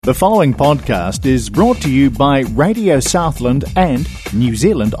The following podcast is brought to you by Radio Southland and New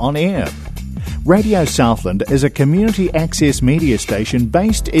Zealand On Air. Radio Southland is a community access media station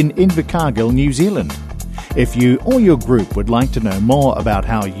based in Invercargill, New Zealand. If you or your group would like to know more about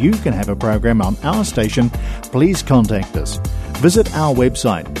how you can have a program on our station, please contact us. Visit our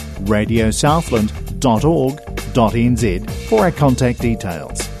website, radiosouthland.org.nz, for our contact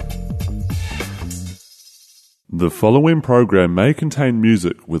details. The following program may contain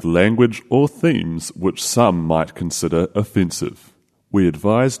music with language or themes which some might consider offensive. We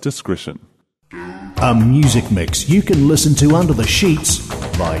advise discretion. A music mix you can listen to under the sheets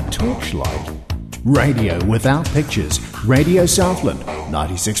by Torchlight. Radio without pictures. Radio Southland,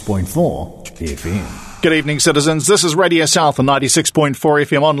 96.4 FM. Good evening, citizens. This is Radio Southland, 96.4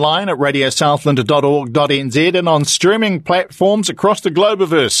 FM, online at radiosouthland.org.nz and on streaming platforms across the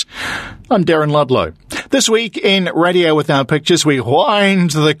globiverse. I'm Darren Ludlow. This week in Radio Without Pictures, we wind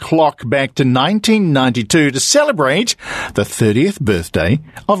the clock back to 1992 to celebrate the 30th birthday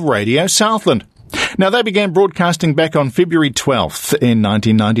of Radio Southland. Now, they began broadcasting back on February 12th in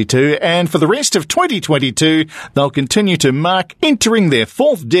 1992, and for the rest of 2022, they'll continue to mark entering their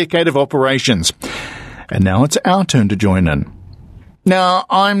fourth decade of operations. And now it's our turn to join in. Now,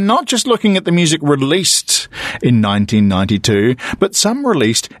 I'm not just looking at the music released in 1992, but some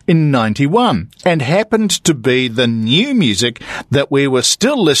released in 91, and happened to be the new music that we were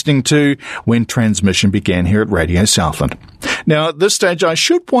still listening to when transmission began here at Radio Southland. Now, at this stage, I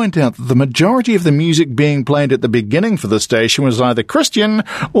should point out that the majority of the music being played at the beginning for the station was either Christian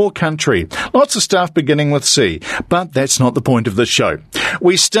or country. Lots of stuff beginning with C, but that's not the point of this show.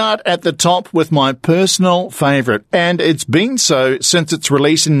 We start at the top with my personal favourite, and it's been so since its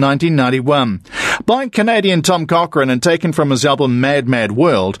release in 1991. By Canadian Tom Cochrane and taken from his album Mad Mad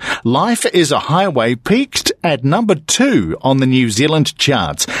World, Life is a Highway peaked at number 2 on the New Zealand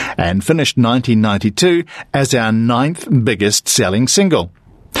charts and finished 1992 as our 9th biggest selling single.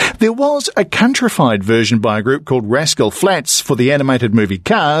 There was a countrified version by a group called Rascal Flatts for the animated movie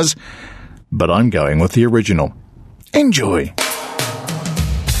Cars, but I'm going with the original. Enjoy.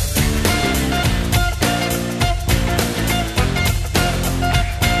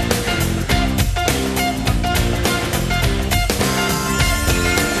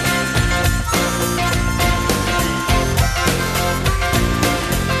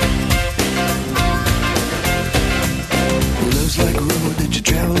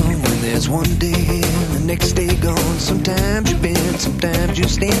 Sometimes you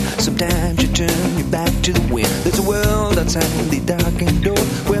stand, sometimes you turn your back to the wind. There's a world outside the darkened door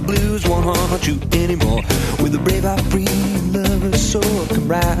where blues won't haunt you anymore. With a brave heart, free lover's soul, come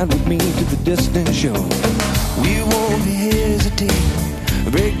ride with me to the distant shore. We won't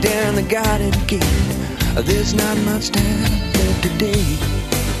hesitate, break down the garden gate. There's not much time left today.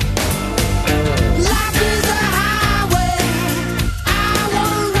 Life is a highway, I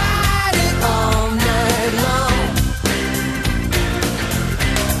wanna ride it all night long.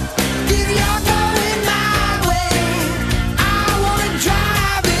 If you're going my way, I wanna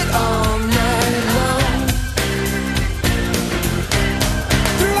drive it all night long.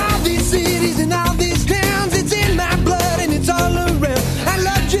 Through all these cities and all these towns, it's in my blood and it's all around. I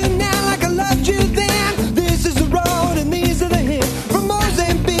loved you now like I loved you then. This is the road and these are the hills. From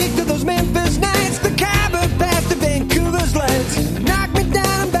Mozambique to those Memphis nights, the Khyber Pass to Vancouver's lights. Knock me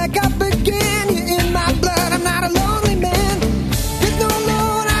down and back up again. You're in my blood, I'm not a lonely man. There's no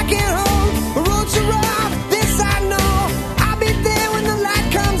load I can't hold. The road's so rough, this I know. I'll be there when the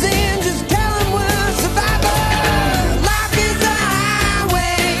light comes in. Just tell them we're survivors. Life is a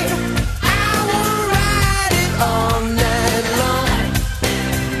highway, I wanna ride it all night long.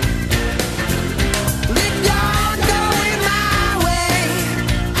 If you're going my way,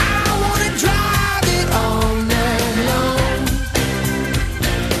 I wanna drive it all night long.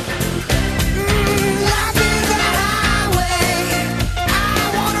 Life is a highway, I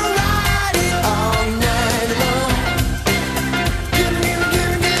wanna ride it all night long. Give me,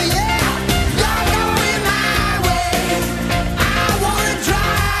 yeah. You're going my way, I wanna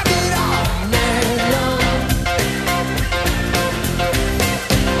drive it all night long.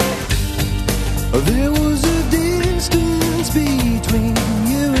 There was a distance between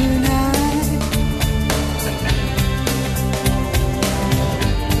you and I,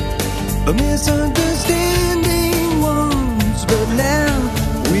 a misunderstanding once, but now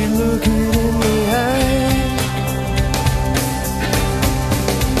we're looking in the eye.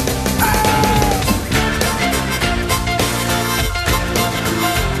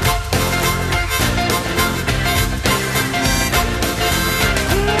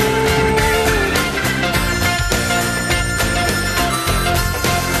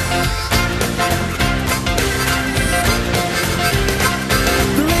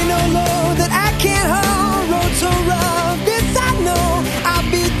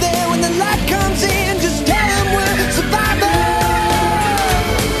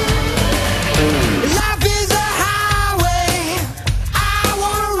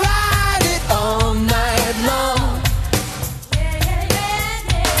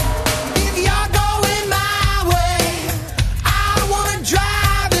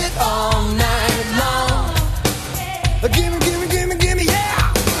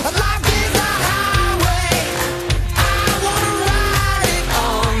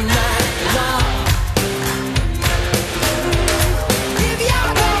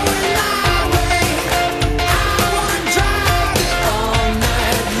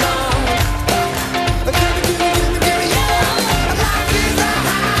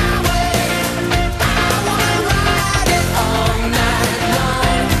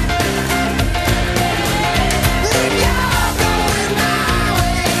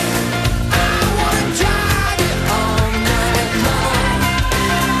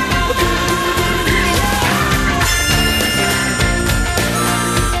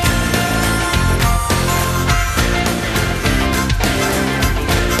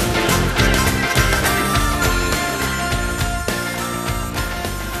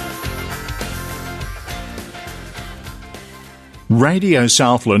 Radio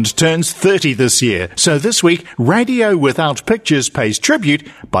Southland turns 30 this year, so this week Radio Without Pictures pays tribute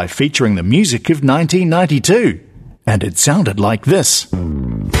by featuring the music of 1992. And it sounded like this.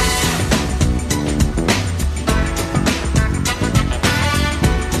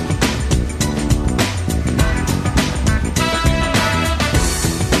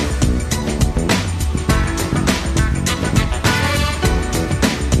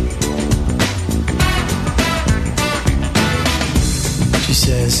 She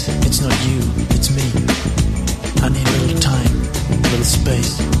says, it's not you, it's me. I need a little time, a little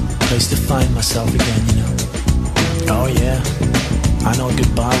space, place to find myself again, you know. Oh yeah, I know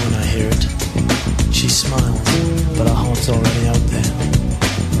goodbye when I hear it. She smiles, but her heart's already out there,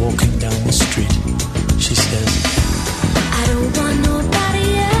 walking down the street. She says, I don't want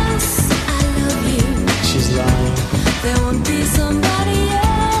nobody else, I love you. She's lying. There won't be somebody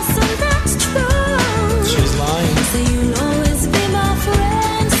else, and that's true. She's lying. So you'll always be my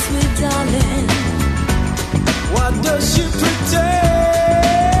friend, sweet darling. Why does she pretend?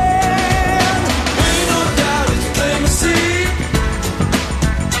 Ain't no doubt it's plain to see.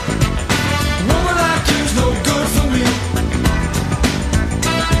 Woman like you's no good for me.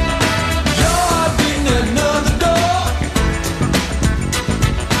 Your heart beating at another door.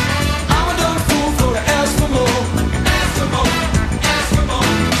 I'm a dumb fool for to ask for more. Ask for more, ask for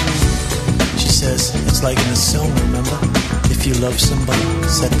more. She says, it's like in a song, remember? If you love somebody,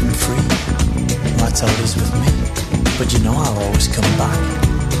 set them free. That's how it is with me. But you know I'll always come back.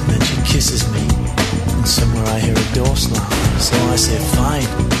 And then she kisses me, and somewhere I hear a door slam. So I say fine,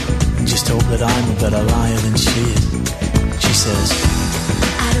 and just hope that I'm a better liar than she is. She says,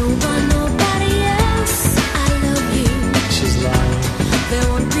 I don't want nobody else, I love you. she's lying. There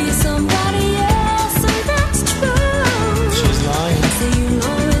won't be somebody else, and that's true. She's lying. So you'll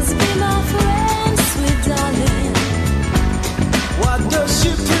always be my friend, sweet darling. Why does she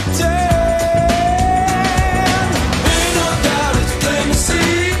pretend? Ain't no doubt it's plain to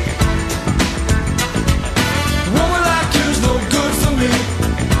see. Woman like you's no good for me.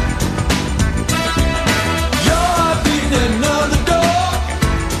 Your heart beating at another door.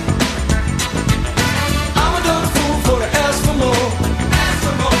 I'm a dumb fool for to ask for more. Ask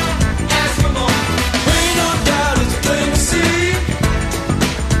for more, ask for more. Ain't no doubt it's plain to see.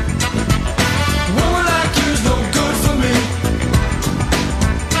 Woman like you's no good for me.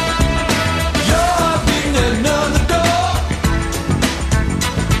 Your heart beating at another door.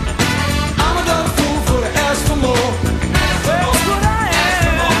 I'm a dumb fool for to ask for more. Ask for more, what I ask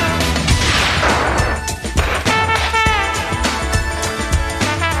for more.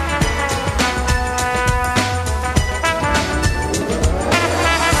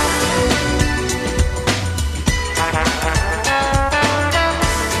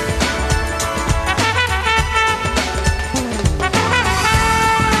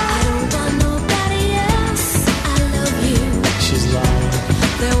 I don't want nobody else, I love you. She's lying.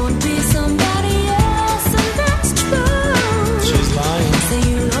 There won't be somebody else, and that's true. She's lying. So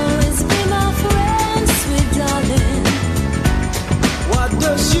you'll always be my friend, sweet darling. Why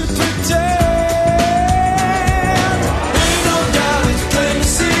does she pretend? Ain't no doubt it's plain to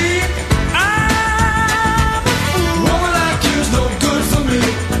see. I'm a fool. Woman like you's no good for me.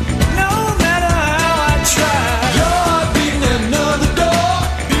 No matter how I try. Your heart beating at another door.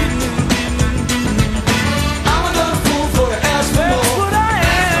 I'm a dumb fool for to ask for more. That's what I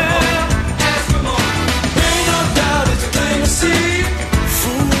am. Ask for more. Ain't no doubt it's plain to see.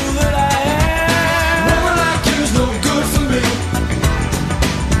 Fool that I am. Woman like you's no good for me.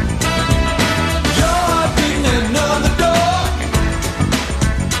 Your heart beating at another door.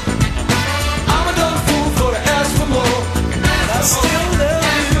 I'm a dumb fool for to ask for more. I still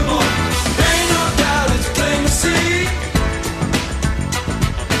love you. Ain't no doubt it's plain to see.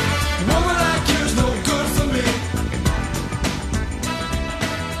 Woman like you's no good for me.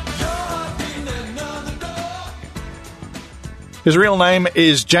 Your heart beating at another door. His real name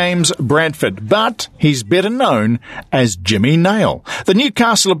is James Bradford, but he's better known as Jimmy Nail, the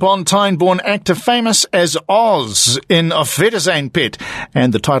Newcastle-upon-Tyne-born actor famous as Oz in A Fetterzane Pit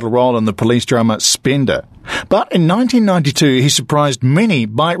and the title role in the police drama Spender. But in 1992 he surprised many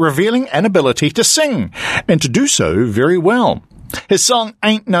by revealing an ability to sing, and to do so very well. His song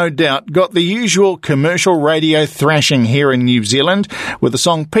Ain't No Doubt got the usual commercial radio thrashing here in New Zealand, with the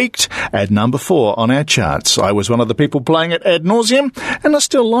song peaked at number 4 on our charts. I was one of the people playing it ad nauseum, and I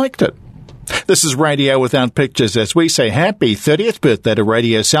still liked it. This is Radio Without Pictures as we say happy 30th birthday to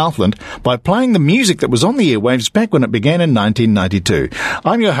Radio Southland by playing the music that was on the airwaves back when it began in 1992.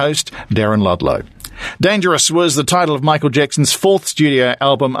 I'm your host, Darren Ludlow. Dangerous was the title of Michael Jackson's fourth studio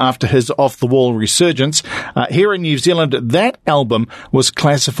album after his off-the-wall resurgence. Here in New Zealand, that album was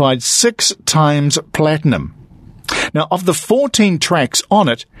classified 6 times platinum. Now, of the 14 tracks on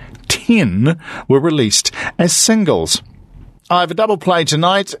it, 10 were released as singles. I have a double play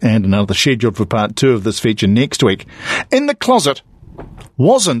tonight and another scheduled for part 2 of this feature next week. In the Closet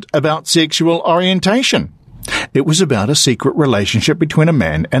wasn't about sexual orientation. It was about a secret relationship between a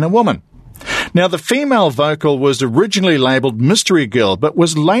man and a woman. Now, the female vocal was originally labelled Mystery Girl, but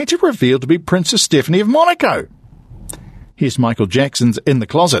was later revealed to be Princess Stephanie of Monaco. Here's Michael Jackson's In the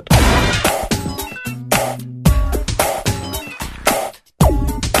Closet.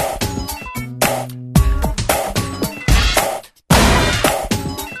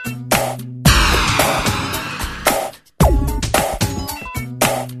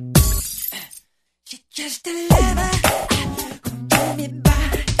 Just a lover who told me by.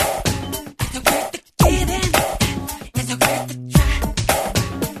 It's worth the giving, it's worth the try.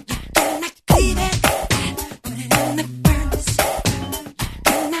 You cannot cleave it, put it in the furnace. You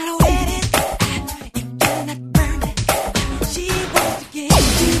cannot wet it, you cannot burn it. She wants to give,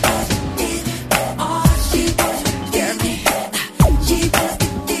 she wants to give it all. She wants to give me. She wants to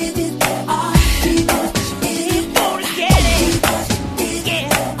give it all. She wants to give it. She wants to get it.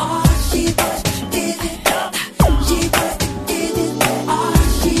 She wants to give it all.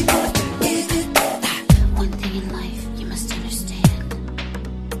 She wants to give it. One thing in life you must understand: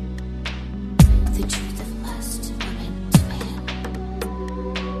 the truth of lust, woman to man.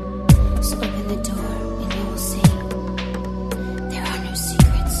 So open the door and you will see there are no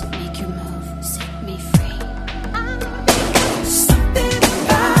secrets. Make your move, set me free. Something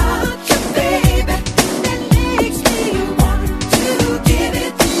about you, baby, that makes me want to give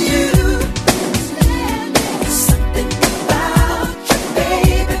it to you. Something about you,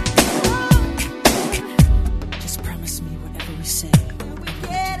 baby. Just promise me whatever we say.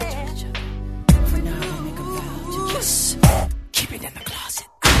 For now, we make a vow to just keep it in the closet.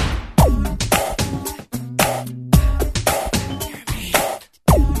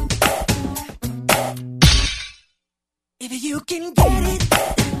 If you can get it,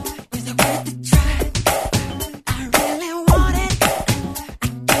 is it worth the try? I really want it, I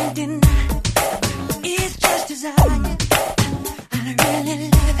can't deny. It's just desire, I really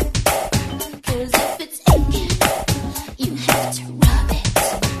love it. 'Cause if it's aching, you have to rub it.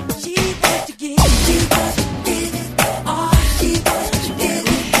 She wants to give, she wants to give it all. She wants to give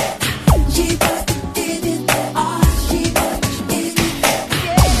it. She wants to give it all. She wants to give it.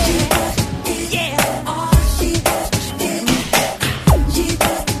 She wants to give it all. She wants to give it. She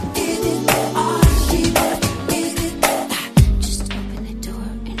wants to give it all. She wants to give it. Just open the door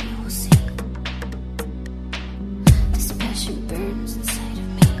and you will see this passion burns inside of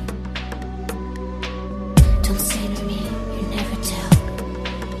me. Don't say to me, you never tell.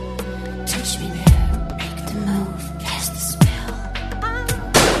 Touch me there, make the move, cast the spell.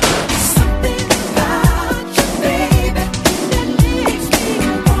 Something about you, baby, that makes me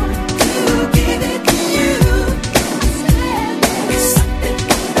want to give it to you. Something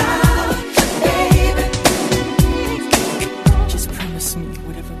about you, baby. Just promise me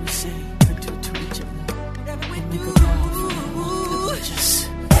whatever we say or do to each other. And make a vow for a walk that we just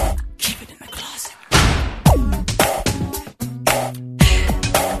keep it in the closet.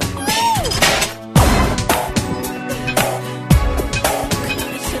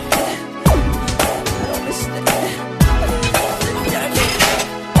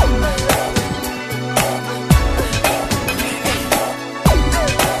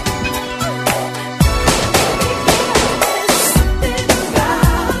 Something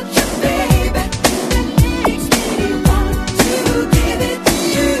about you, baby.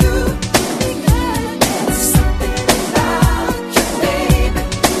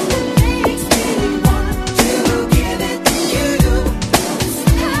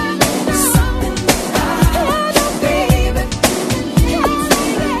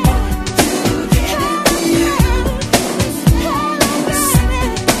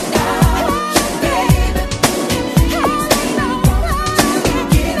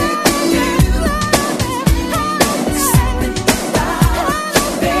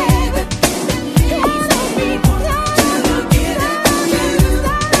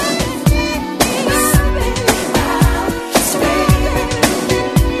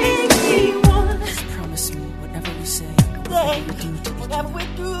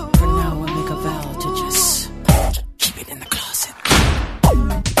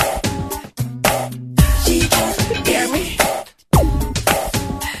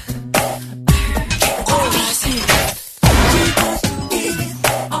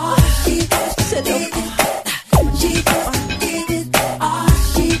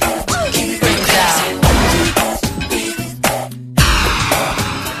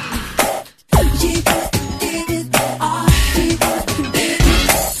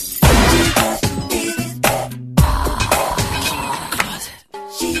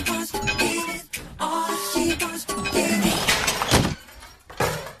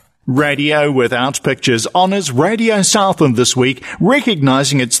 Radio Without Pictures honours Radio Southland this week,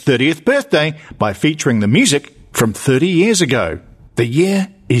 recognising its 30th birthday by featuring the music from 30 years ago. The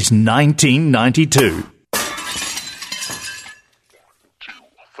year is 1992.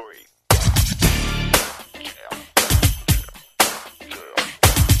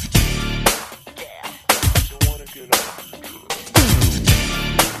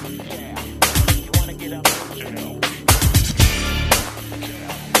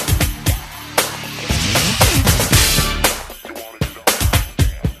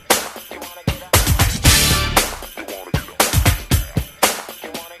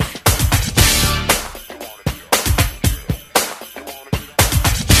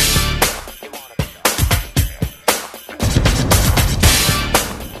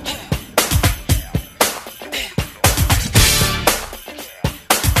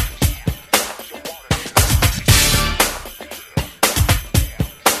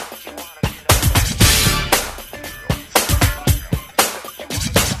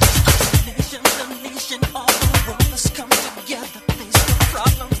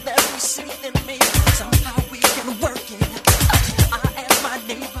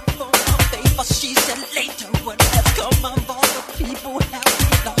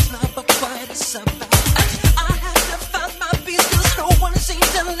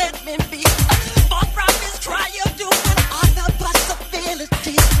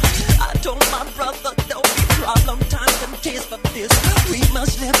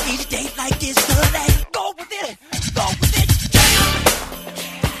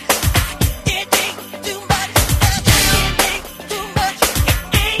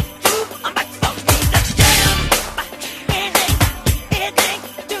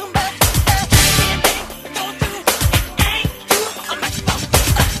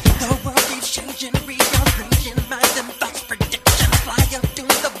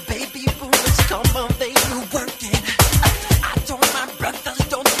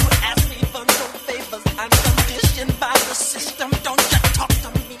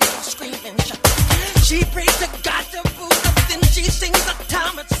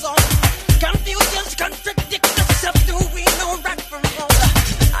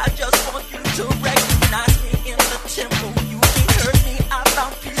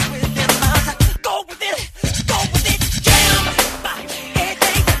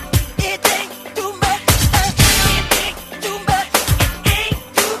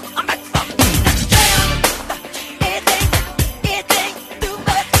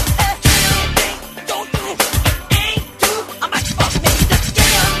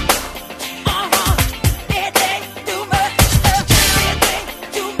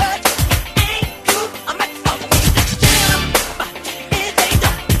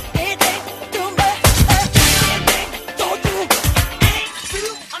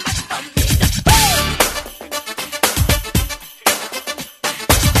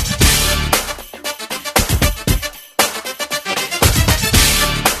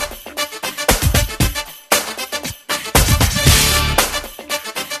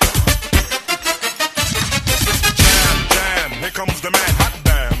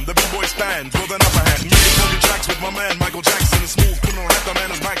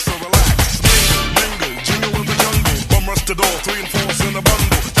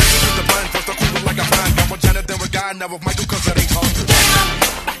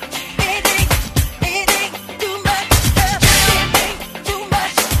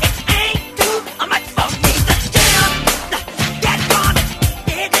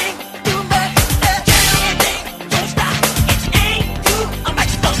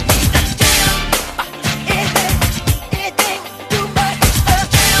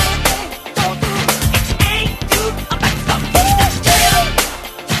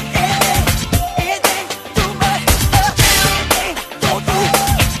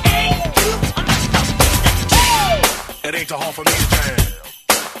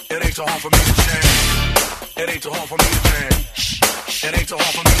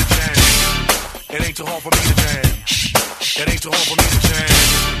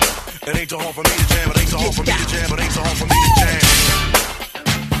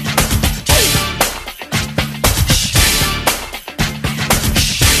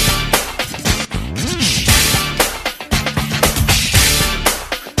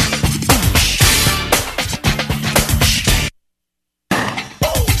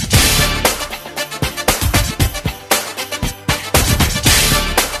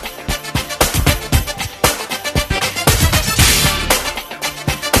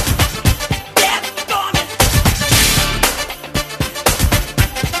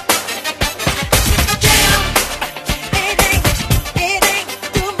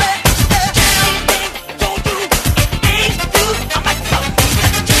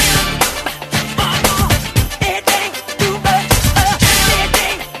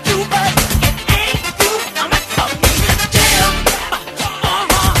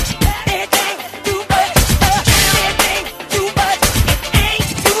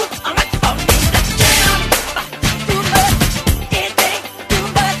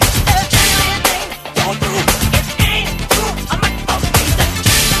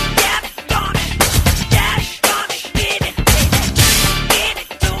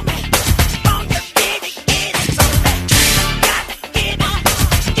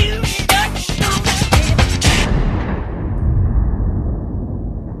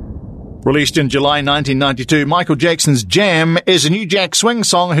 Released in July 1992, Michael Jackson's Jam is a new Jack Swing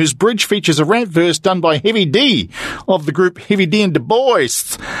song whose bridge features a rap verse done by Heavy D of the group Heavy D and Du Bois,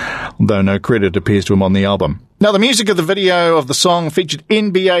 though no credit appears to him on the album. Now, the music of the video of the song featured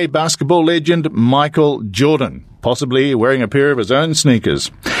NBA basketball legend Michael Jordan, possibly wearing a pair of his own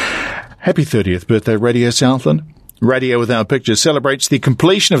sneakers. Happy 30th birthday, Radio Southland. Radio Without Pictures celebrates the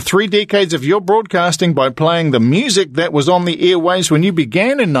completion of 3 decades of your broadcasting by playing the music that was on the airwaves when you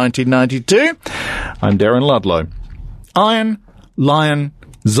began in 1992. I'm Darren Ludlow. Iron, Lion,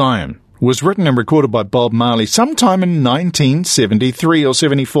 Zion was written and recorded by Bob Marley sometime in 1973 or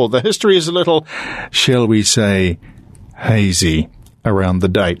 74. The history is a little, shall we say, hazy around the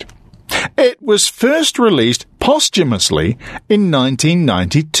date. It was first released posthumously in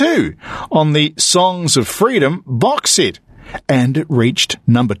 1992 on the Songs of Freedom box set, and it reached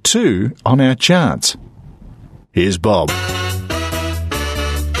number 2 on our charts. Here's Bob.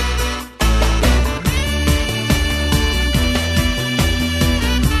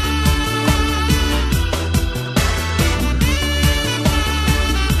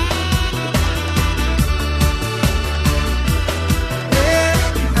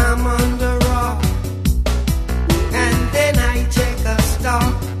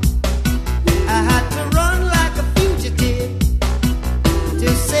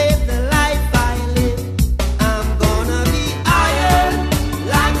 Save the life I live. I'm gonna be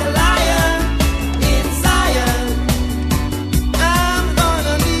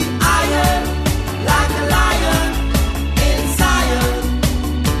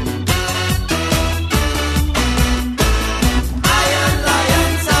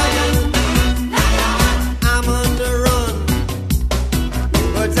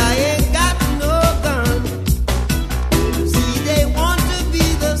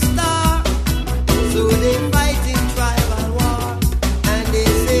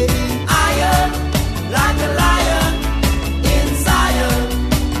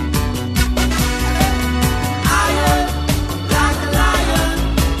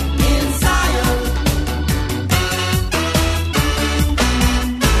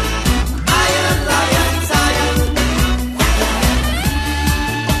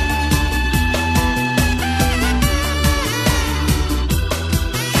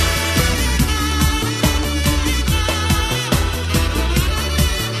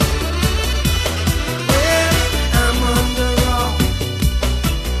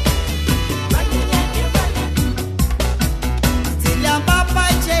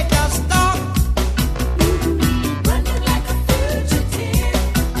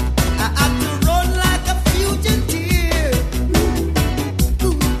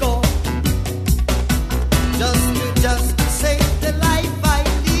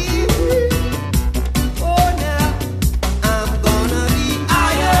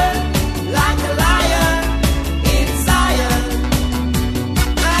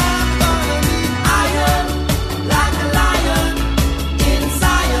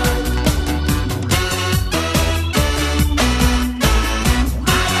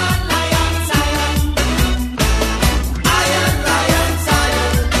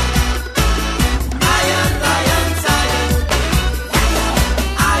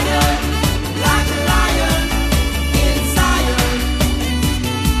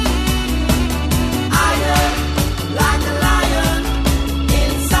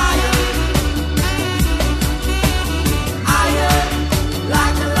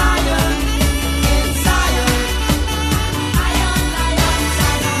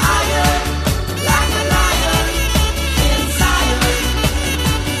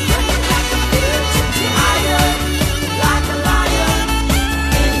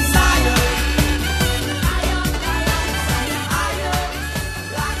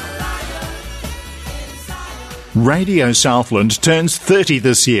Radio Southland turns 30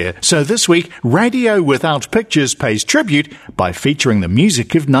 this year, so this week Radio Without Pictures pays tribute by featuring the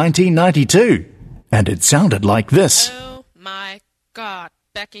music of 1992. And it sounded like this. Oh my God,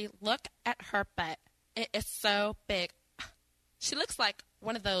 Becky, look at her butt. It is so big. She looks like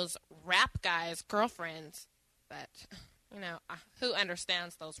one of those rap guys' girlfriends. But, you know, who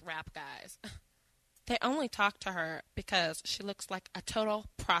understands those rap guys? They only talk to her because she looks like a total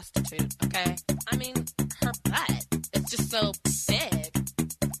prostitute, okay? I mean, her butt is just so big.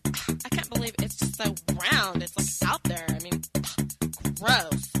 I can't believe it's just so round. It's like out there. I mean,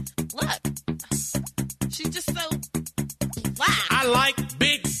 gross. Look. She's just so black. I like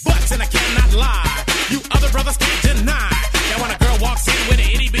big butts and I cannot lie. You other brothers can't deny that when a girl walks in with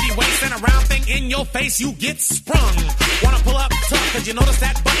an itty bitty waist and a round thing in your face, you get sprung. Wanna pull up tough cause you notice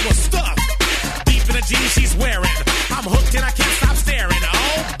that butt was stuffed. Deep in the jeans she's wearing, I'm hooked and I can't stop staring.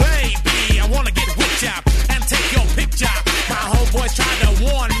 Oh baby,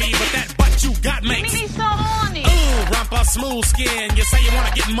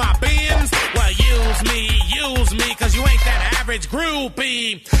 in my Benz. Well, use me, cause you ain't that average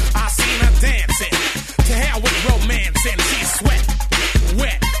groupie. I seen her dancing, to hell with romance, and she's sweat,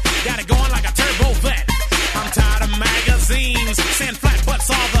 wet, got it going like a turbo vet. I'm tired of magazines, saying flat butts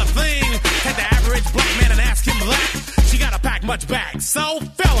all the thing. Take the average black man and ask him that. She gotta pack much back. So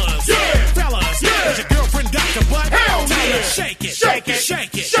fellas, is your girlfriend got your butt? Hell tell her shake it,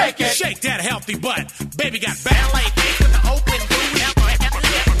 shake that healthy butt. Baby got ballet feet with the open booty.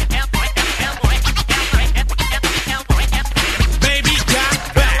 Baby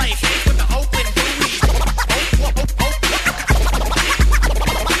got ballet feet with the open booty.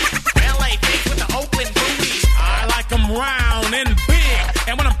 Ballet feet with the open booty. I like them round and big,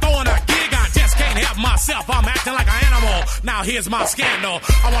 and when I'm throwing a gig, I just can't help myself. I'm acting like an animal. Now here's my scandal.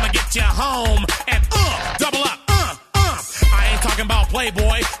 I wanna get you home and double up. I ain't talking about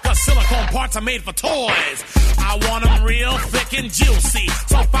Playboy, cause silicone parts are made for toys. I want them real thick and juicy,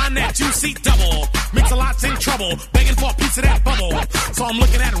 so find that juicy double. Mix-a-lot's in trouble, begging for a piece of that bubble. So I'm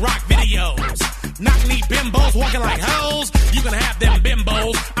looking at rock videos, knock-knee bimbos walking like hoes. You can have them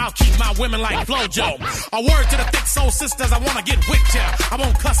bimbos, I'll keep my women like Flojo. A word to the thick soul sisters, I wanna get with ya. I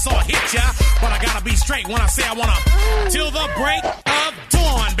won't cuss or hit ya, but I gotta be straight when I say I wanna. Till the break of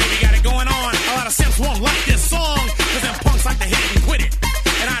dawn, baby, got it going on. A lot of simps won't like this song, cause them punks like to hit and quit it.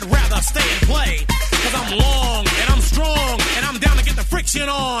 And I'd rather stay and play, cause I'm long and I'm strong and I'm down to get the friction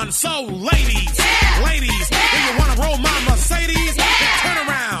on. So ladies, if you wanna roll my Mercedes, then turn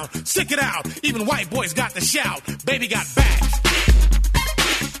around, stick it out. Even white boys got to shout, baby got back.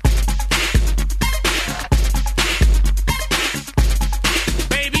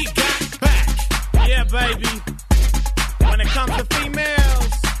 Baby got back. Yeah, baby. When it comes to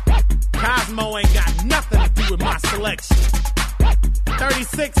females, Cosmo ain't got nothing to do with my selection.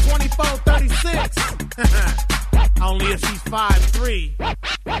 36, 24, 36. Only if she's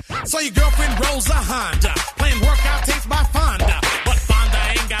 5'3". So your girlfriend rolls a Honda, playing workout tapes by Fonda. But Fonda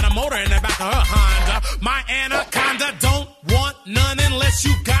ain't got a motor in the back of her Honda. My Anaconda don't want none unless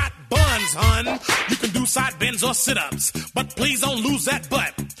you got buns, hun. You can do side bends or sit-ups, but please don't lose that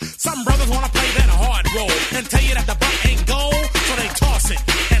butt. Some brothers wanna play that hard role and tell you that the butt ain't gold, so they toss it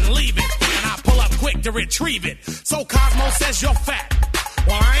and leave it, and I pull up quick to retrieve it. So Cosmo says you're fat.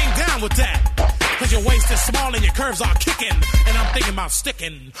 Well, I ain't down with that, cause your waist is small and your curves are kicking, and I'm thinking about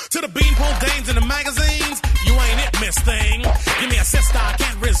sticking to the beanpole dames in the magazines. You ain't it, miss thing. Give me a sister, I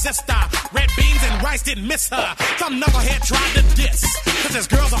can't resist her. Red beans and rice didn't miss her. Some knucklehead tried to diss, cause his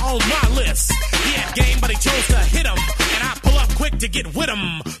girls are on my list. He had game, but he chose to hit him, and I pull up quick to get with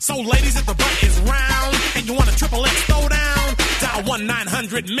him. So ladies, if the butt is round and you want a triple X throwdown, dial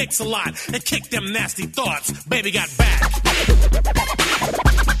 1-900-MIX-A-LOT and kick them nasty thoughts. Baby got back.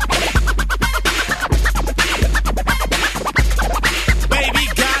 Baby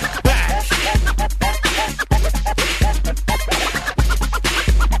got back.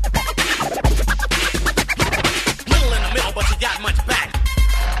 Little in the middle, but you got much back.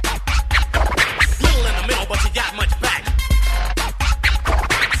 Little in the middle, but you got much back.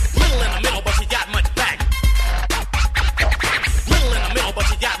 Little in the middle, but you got much back. Little in the middle, but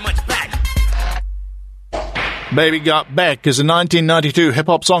you got much back. Baby Got Back is a 1992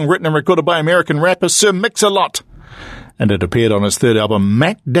 hip-hop song written and recorded by American rapper Sir Mix-a-Lot, and it appeared on his third album,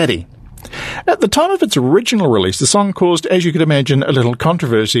 Mac Daddy. At the time of its original release, the song caused, as you could imagine, a little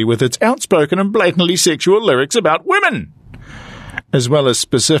controversy with its outspoken and blatantly sexual lyrics about women, as well as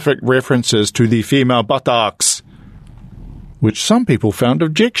specific references to the female buttocks, which some people found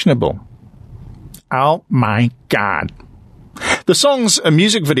objectionable. Oh my God. The song's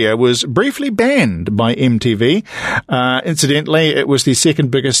music video was briefly banned by MTV. Incidentally, it was the second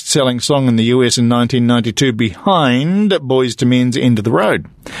biggest selling song in the US in 1992 behind Boyz II Men's End of the Road.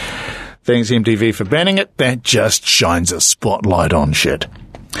 Thanks MTV for banning it. That just shines a spotlight on shit.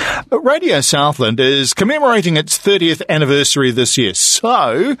 Radio Southland is commemorating its 30th anniversary this year,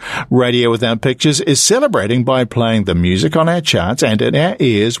 so Radio Without Pictures is celebrating by playing the music on our charts and in our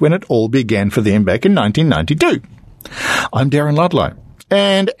ears when it all began for them back in 1992. I'm Darren Ludlow,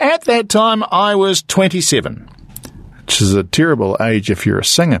 and at that time I was 27, which is a terrible age if you're a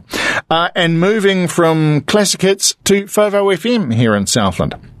singer, and moving from classic hits to FOVO FM here in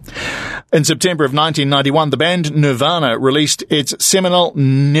Southland. In September of 1991, the band Nirvana released its seminal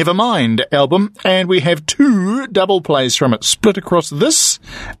Nevermind album, and we have 2 double plays from it split across this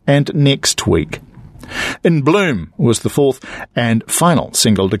and next week. In Bloom was the 4th and final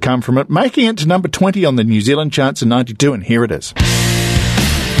single to come from it, making it to number 20 on the New Zealand charts in 92, and here it is.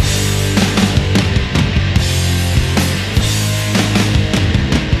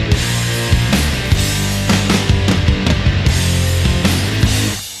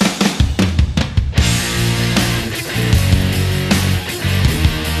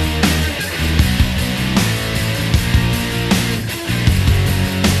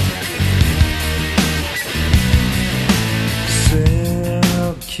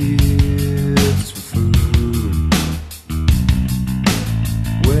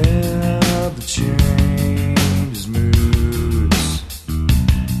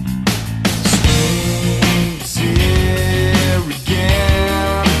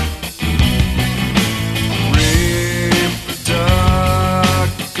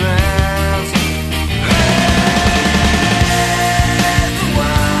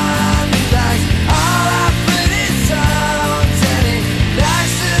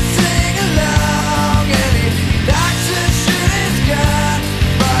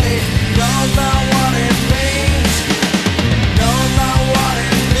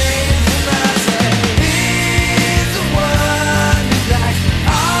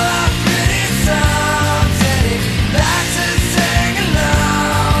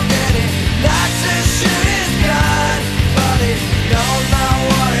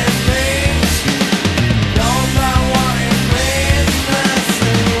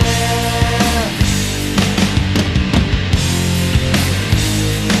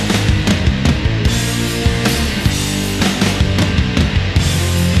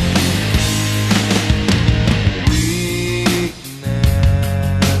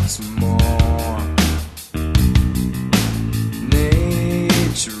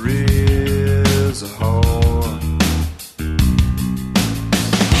 sure is a whore.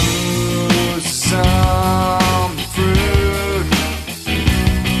 Ooh, some fruit,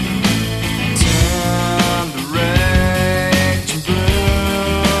 time to rage and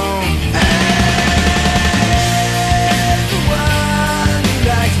bloom. And the one who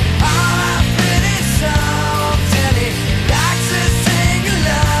likes all our pretty songs, and he likes to sing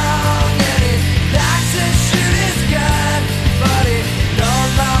along, and he likes to shoot his gun, but he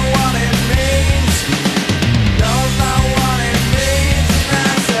don't know what it means. Don't know what it means. And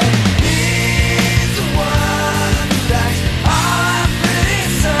I say he's the one who likes all our pretty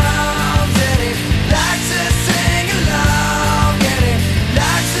songs, and he likes to sing along, and he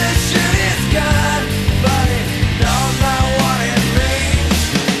likes to shoot his gun, but he don't know what it means.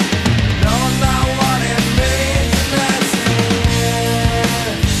 Don't know what it means. And that's it.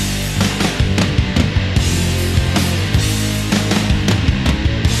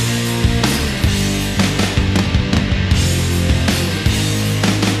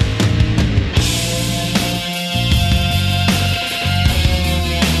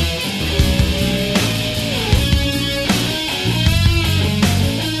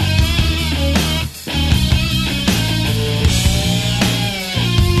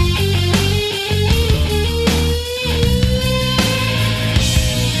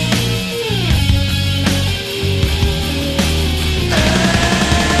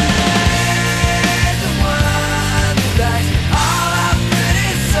 The one who likes all our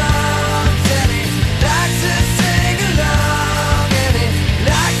pretty songs, and he likes to sing along, and he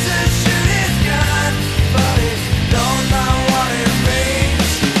likes to shoot his gun, but he don't know what it means.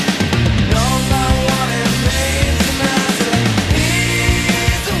 Don't know what it means. And I say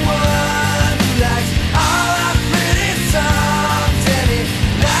he's the one who likes all our pretty songs, and he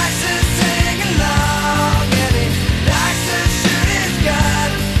likes to sing along, and he likes to shoot his gun,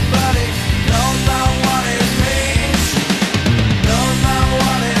 but he don't know what it means. Don't know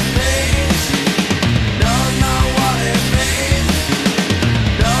what it means. Don't know what it means.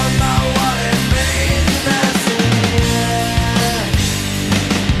 Don't know what it means. And that's it.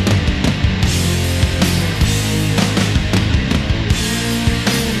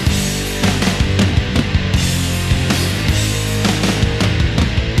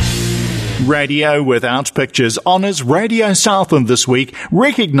 Radio Without Pictures honours Radio Southland this week,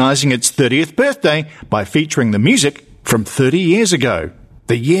 recognising its 30th birthday by featuring the music from 30 years ago.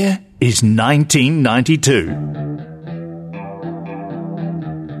 The year is 1992.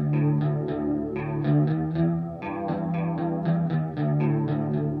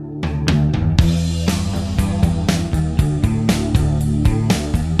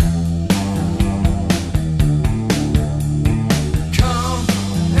 Come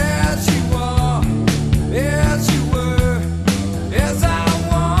as you are, as you were, as I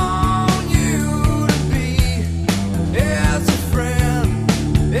want you to be, as a friend,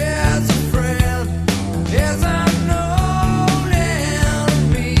 as I know.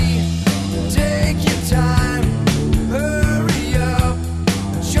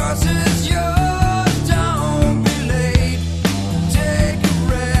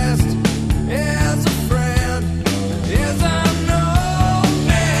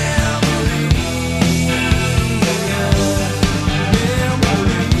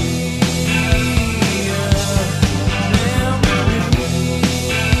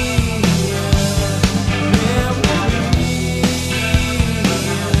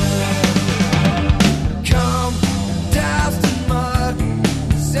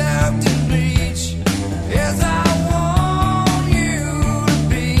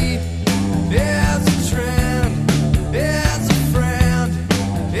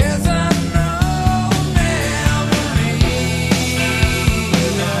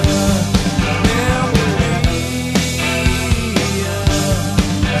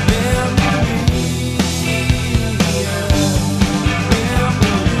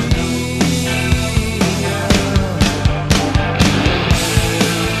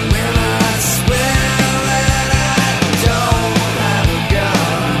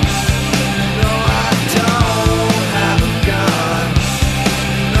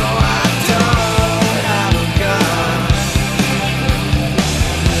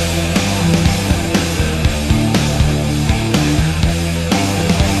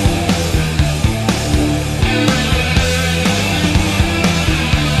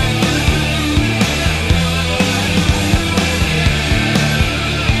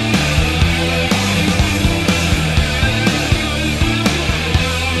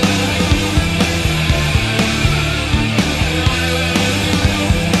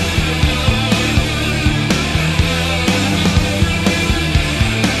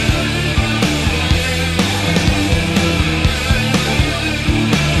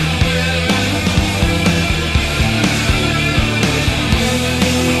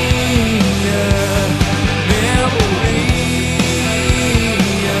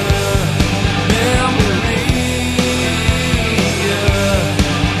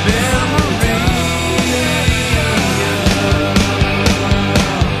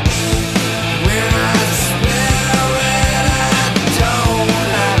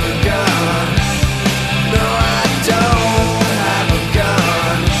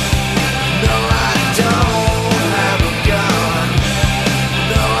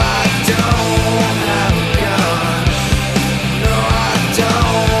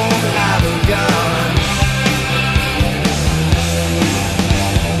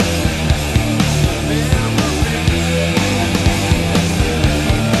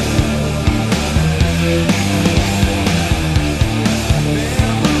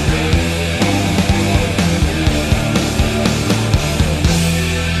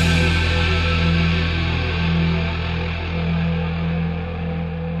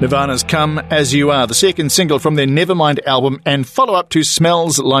 Nirvana's Come As You Are, the second single from their Nevermind album and follow-up to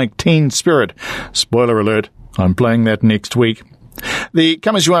Smells Like Teen Spirit. Spoiler alert, I'm playing that next week. The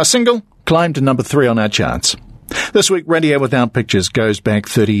Come As You Are single climbed to number 3 on our charts. This week, Radio Without Pictures goes back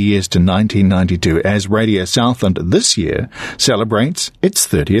 30 years to 1992 as Radio Southland this year celebrates its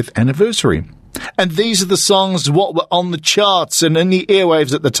 30th anniversary. And these are the songs what were on the charts and in the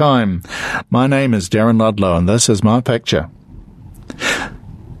airwaves at the time. My name is Darren Ludlow and this is my picture.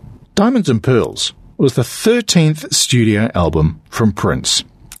 Diamonds and Pearls was the 13th studio album from Prince,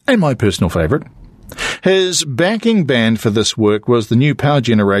 and my personal favourite. His backing band for this work was the New Power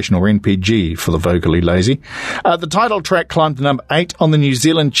Generation, or NPG for the vocally lazy. The title track climbed to number 8 on the New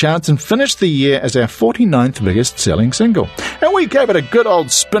Zealand charts and finished the year as our 49th biggest selling single. And we gave it a good old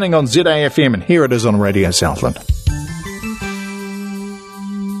spinning on ZAFM, and here it is on Radio Southland.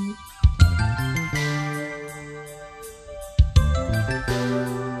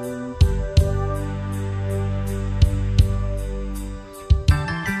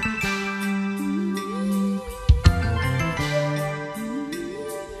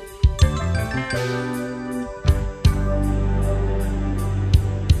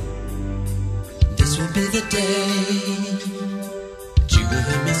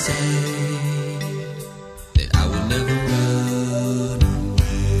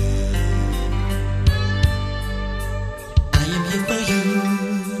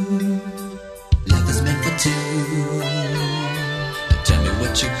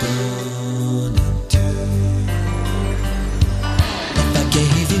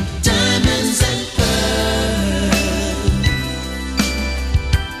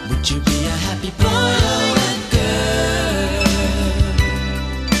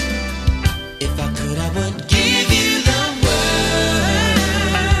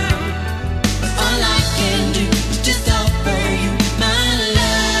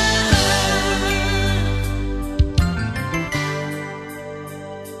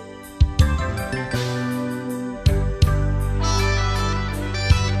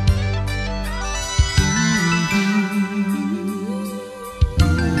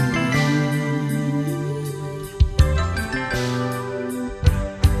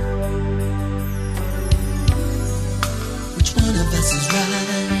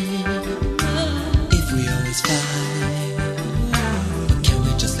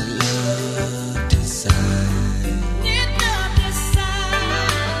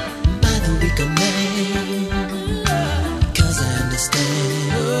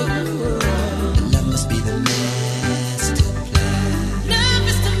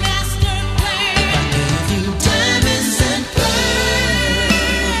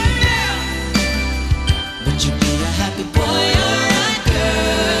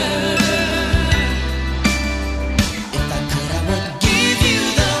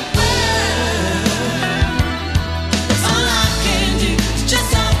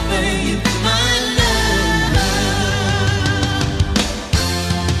 My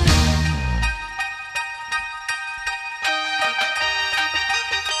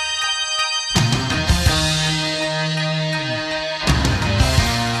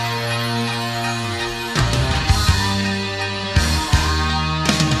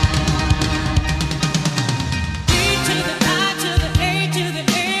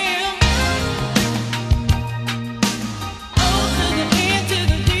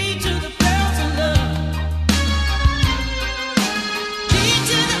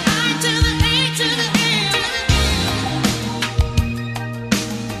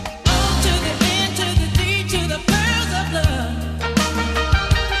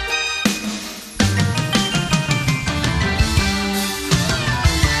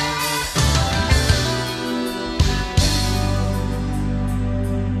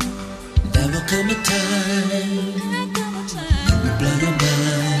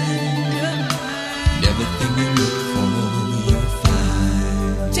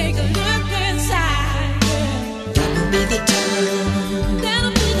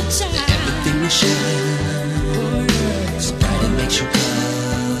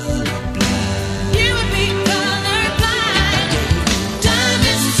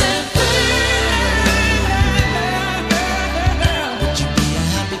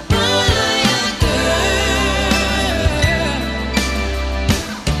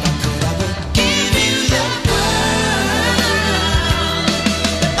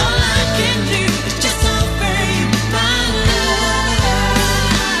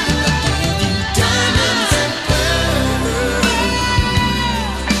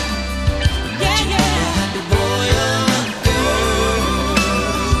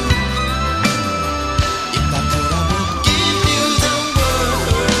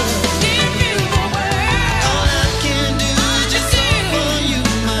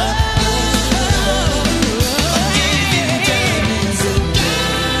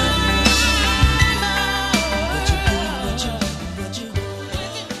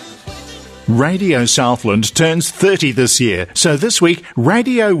Radio Southland turns 30 this year, so this week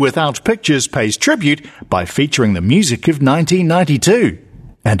Radio Without Pictures pays tribute by featuring the music of 1992.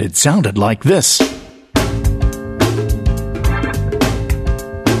 And it sounded like this. In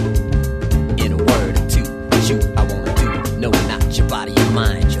a word or two, shoot, I wanna do. No, not your body, your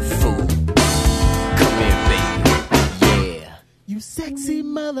mind, you fool. Come here, baby, yeah. You sexy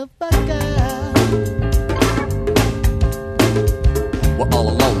motherfucker. We're all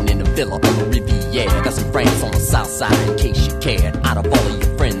alone in a villa on the Riviera. Got some friends on the south side in case you cared. Out of all of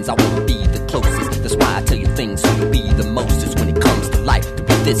your friends, I wanna be the closest. That's why I tell you things so you'll be the mostest when it comes to life. To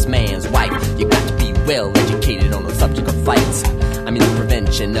be this man's wife, you got to be well educated on the subject of fights. I mean the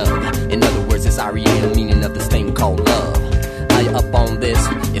prevention of. In other words, it's REM, meaning of this thing called love. Are you up on this?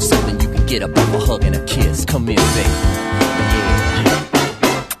 If so, then you can get up off a hug and a kiss. Come here, baby.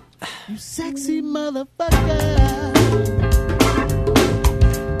 Yeah. You sexy motherfucker.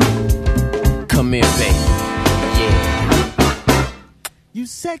 Come here, baby. Yeah. You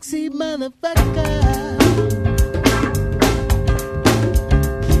sexy motherfucker.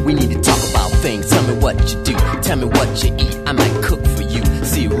 We need to talk about things. Tell me what you do. Tell me what you eat. I might cook for you.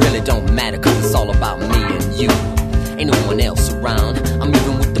 See, it really don't matter, cause it's all about me and you. Ain't no one else around. I'm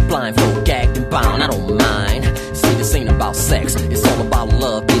even with the blindfold, gagged and bound. I don't mind. See, this ain't about sex. It's all about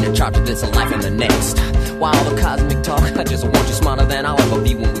love, being in charge of this and life and the next. Why all the cosmic talk? I just want you smarter than I'll ever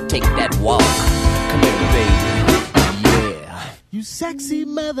be when we take that walk. Come here, baby. Yeah. You sexy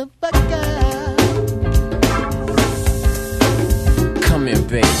motherfucker. Come here,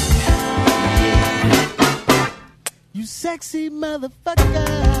 baby. Yeah. You sexy motherfucker.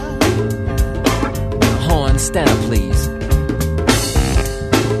 Horn, stand up, please.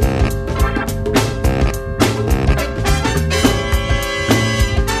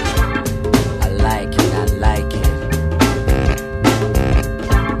 I like it, I like it.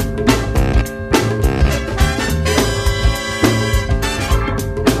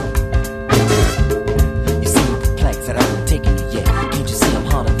 You seem perplexed that I haven't taken it yet. Can't you see I'm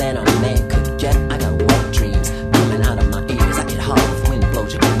harder than a man could get? I got wet dreams coming out of my ears. I get hard if wind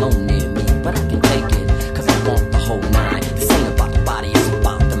blows, you get alone near me. But I can take it, cause I want the whole nine. This ain't about the body, it's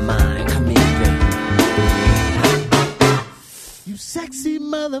about the mind. Come here, baby. You sexy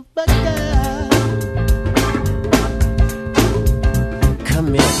motherfucker.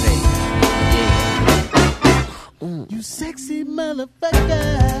 Come here, baby. Yeah. You sexy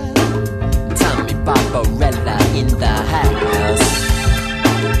motherfucker. Tommy Barbarella in the house.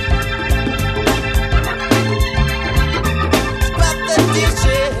 Scrub the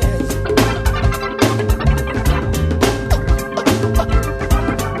dishes.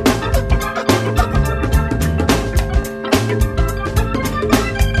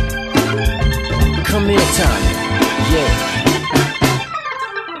 Come here, Tommy. Yeah.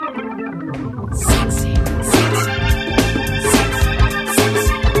 Sexy, sexy, sexy,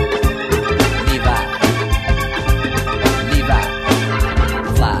 sexy. Levi,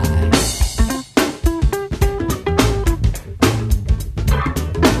 fly.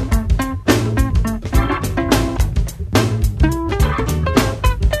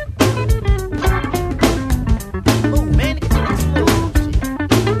 Oh man, it's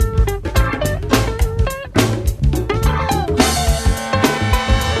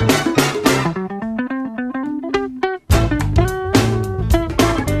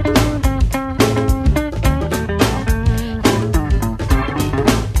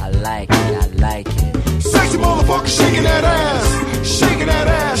I like it, I like it. Sexy motherfucker shaking that ass. Shaking that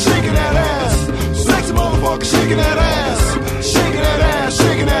ass, shaking that ass. Sexy motherfucker shaking that ass. Shaking that ass,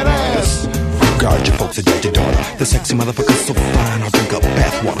 shaking that ass. Guard your folks, adopt your daughter. The sexy motherfucker's so fine, I'll drink up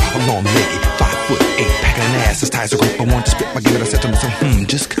bathwater. A long legged, 5'8", packing an ass. His ties are great, but want to spit my gimmick. I said to myself,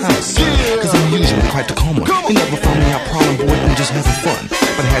 just cuz. Cause I'm usually quite the calm one. You never found me out prowling, boy, I'm just having fun.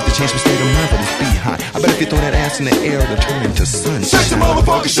 But I had to change my state of mind for this behind. I bet if you throw that ass in the air, it'll turn into sunshine. Sexy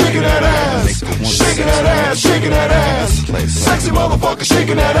motherfucker shaking that ass. Shaking that ass, shaking that ass. Sexy motherfucker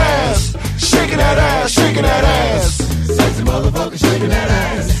shaking that ass. Shaking that ass, shaking that ass. Sexy motherfucker shaking that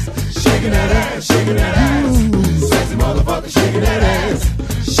ass. Shaking that ass, shaking that ass. Sexy motherfucker shaking that ass.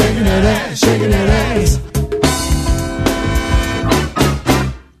 Shaking that ass, shaking that ass.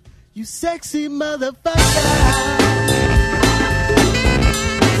 You sexy motherfucker.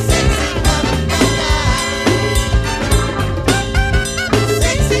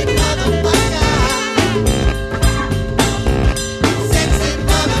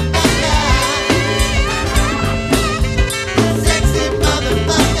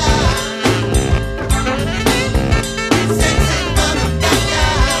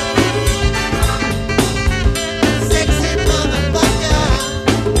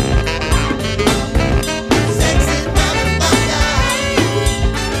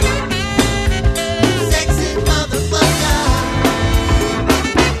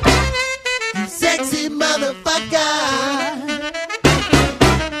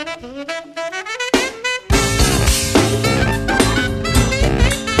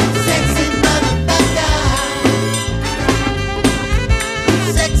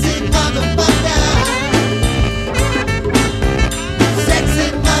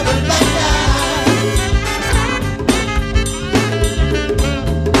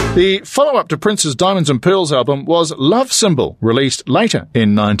 The follow-up to Prince's Diamonds and Pearls album was Love Symbol, released later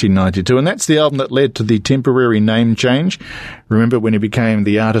in 1992, and that's the album that led to the temporary name change. Remember when he became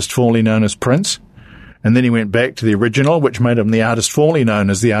the artist formerly known as Prince? And then he went back to the original, which made him the artist formerly known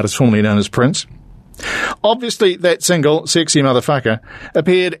as Prince. Obviously, that single, Sexy Motherfucker,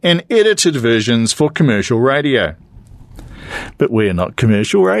 appeared in edited versions for commercial radio. But we're not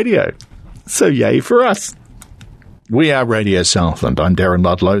commercial radio, so yay for us. We are Radio Southland. I'm Darren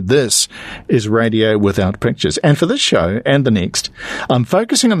Ludlow. This is Radio Without Pictures. And for this show and the next, I'm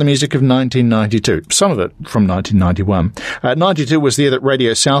focusing on the music of 1992, some of it from 1991. 92 was the year that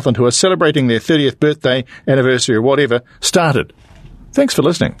Radio Southland, who are celebrating their 30th birthday, anniversary or whatever, started. Thanks for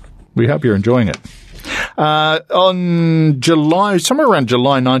listening. We hope you're enjoying it. On somewhere around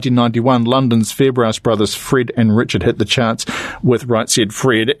July 1991, London's Fairbrass brothers Fred and Richard hit the charts with Right Said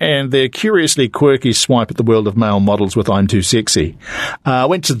Fred and their curiously quirky swipe at the world of male models with I'm Too Sexy.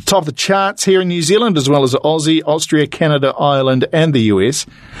 Went to the top of the charts here in New Zealand as well as Aussie, Austria, Canada, Ireland and the US,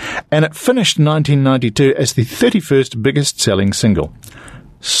 and it finished 1992 as the 31st biggest selling single.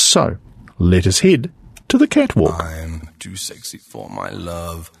 So, let us head to the catwalk. I'm too sexy for my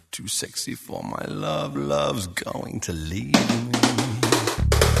love. Too sexy for my love, love's going to leave me.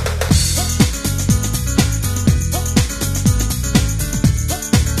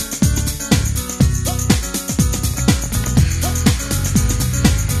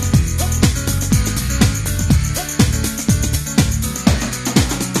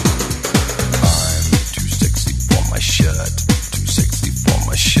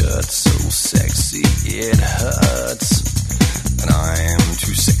 So sexy it hurts. And I'm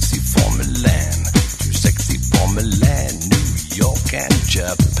too sexy for Milan, too sexy for Milan, New York and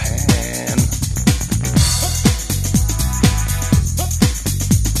Japan.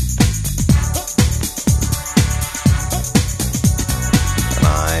 And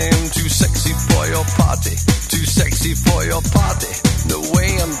I'm too sexy for your party, too sexy for your party, the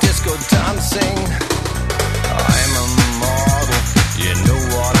way I'm disco dancing. I'm a model, you know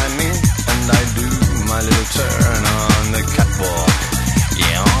what I mean, and I do my little turn on the catwalk.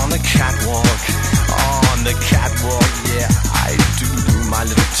 Yeah, on the catwalk, on the catwalk. Yeah, I do my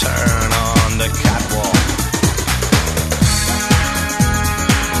little turn on the catwalk.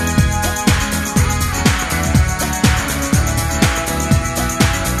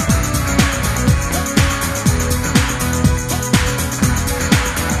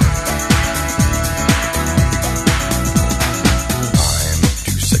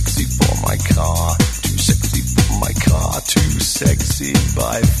 Sexy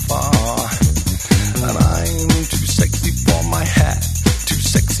by far. And I'm too sexy for my hat, too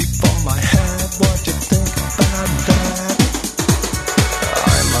sexy for my hat. What you think about that?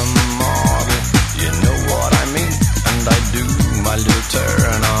 I'm a model, you know what I mean, and I do my little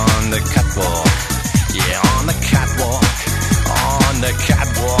turn on the catwalk. Yeah, on the catwalk, on the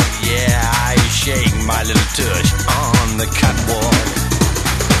catwalk. Yeah, I shake my little tush on the catwalk.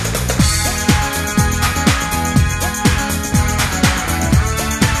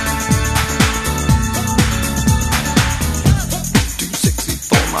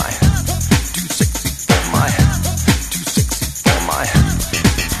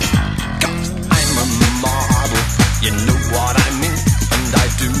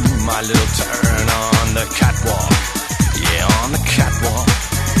 Little turn on the catwalk. Yeah, on the catwalk.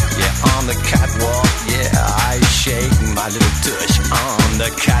 Yeah, on the catwalk. Yeah, I shake my little tush on the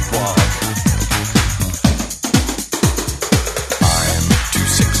catwalk. I'm too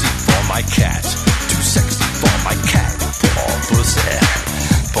sexy for my cat, too sexy for my cat.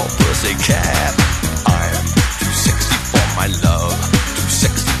 Poor pussy cat. I'm too sexy for my love, too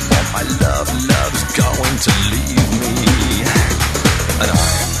sexy for my love. Love's going to leave me, and I'm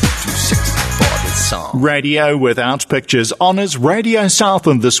Radio Without Pictures honours Radio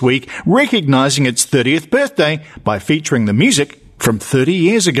Southland this week, recognising its 30th birthday by featuring the music from 30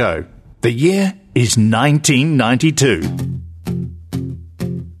 years ago. The year is 1992.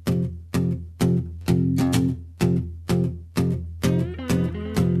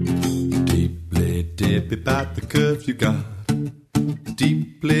 Deeply dip about the curves you got.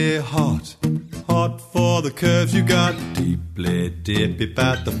 Deeply hot, hot for the curves you got. Deeply dip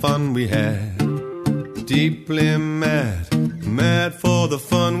about the fun we had. Deeply mad, mad for the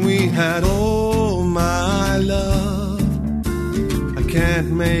fun we had. Oh, my love, I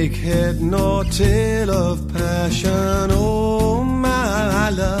can't make head nor tail of passion. Oh, my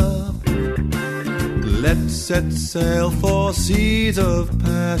love, let's set sail for seas of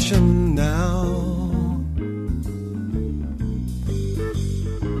passion now.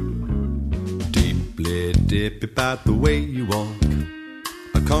 Deeply dip about the way you walk.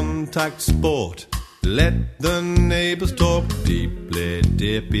 a contact sport. Let the neighbors talk. Deeply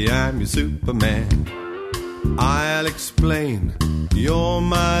dippy, I'm your Superman. I'll explain. You're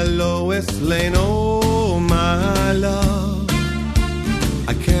my lowest lane, oh my love.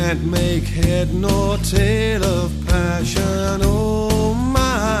 I can't make head nor tail of passion, oh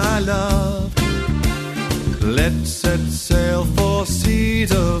my love. Let's set sail for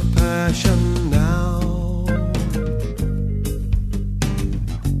seas of passion now.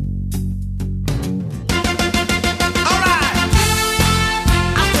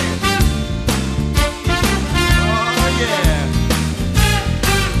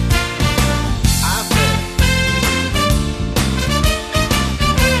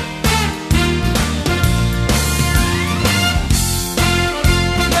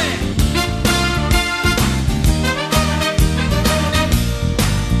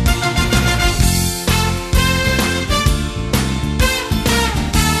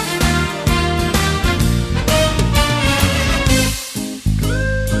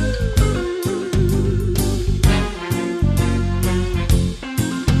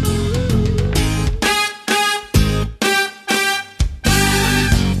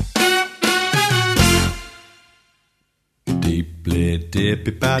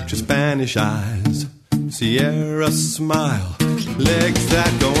 Dippy about your Spanish eyes, Sierra smile, legs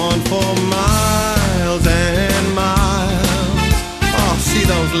that go on for miles and miles. Oh, see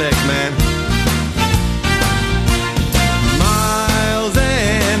those legs, man. Miles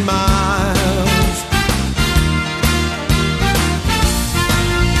and miles.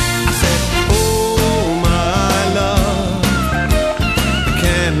 I said, oh my love, I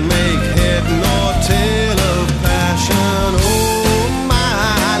can't make head nor tail of passion, oh.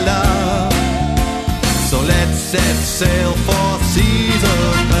 Set sail for seas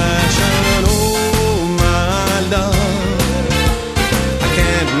of passion, oh my love. I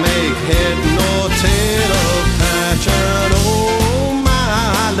can't make head nor tail of passion, oh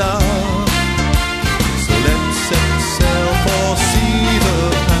my love. So let's set sail for seas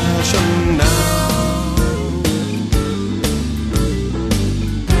of passion now.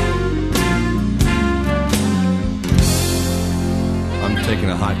 I'm taking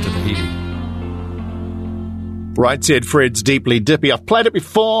a hike to Tahiti. Right, said Fred's Deeply Dippy. I've played it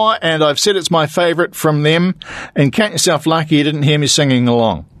before, and I've said it's my favourite from them. And count yourself lucky you didn't hear me singing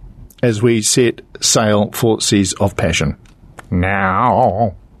along as we set sail for seas of passion.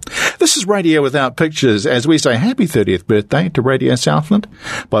 Now, this is Radio Without Pictures, as we say happy 30th birthday to Radio Southland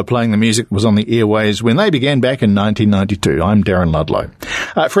by playing the music that was on the airwaves when they began back in 1992. I'm Darren Ludlow.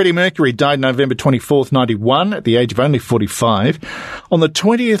 Freddie Mercury died November 24th, 91, at the age of only 45. On the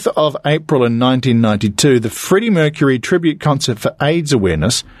 20th of April in 1992, the Freddie Mercury tribute concert for AIDS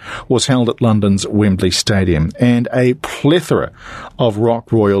awareness was held at London's Wembley Stadium, and a plethora of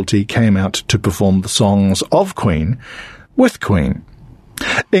rock royalty came out to perform the songs of Queen with Queen,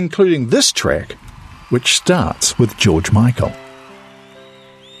 including this track, which starts with George Michael.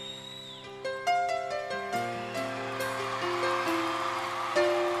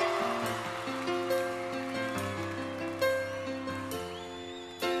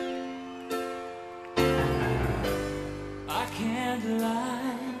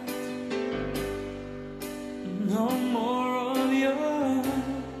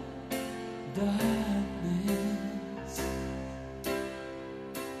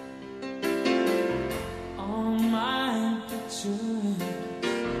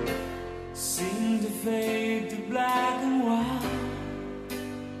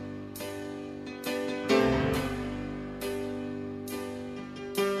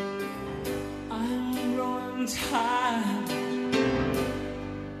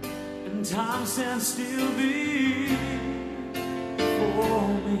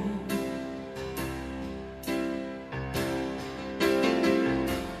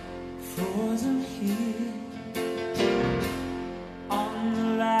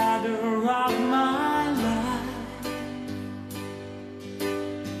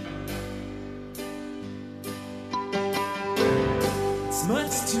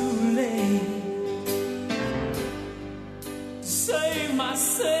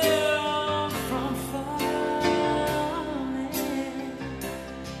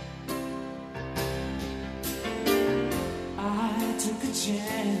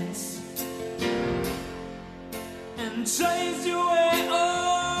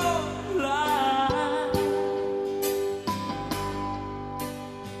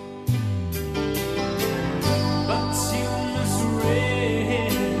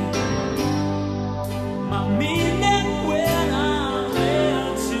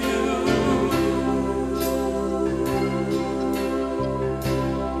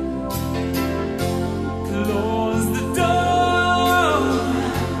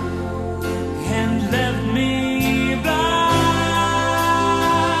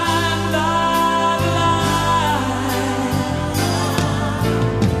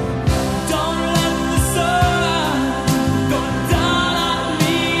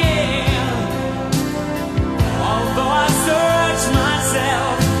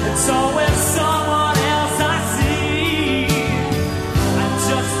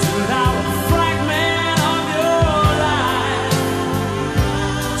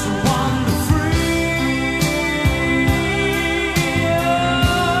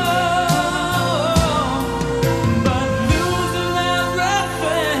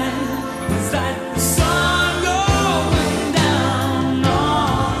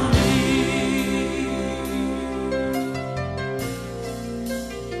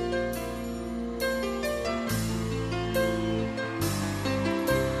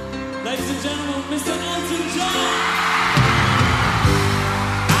 Ladies and gentlemen, Mr. Elton John.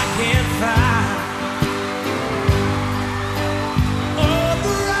 I can't find all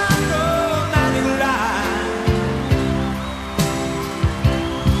the right romantic line.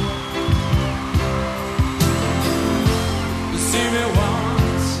 See me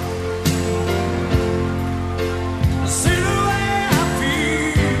once, see the way I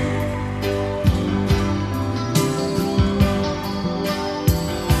feel.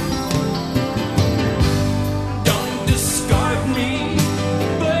 Don't discard me,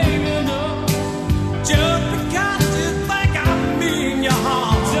 baby, no. Just because you think I mean you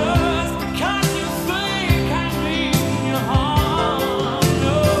harm. Just because you think I mean you harm,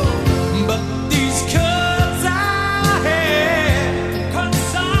 no. But these cuts I had,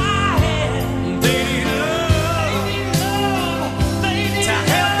 they need love, to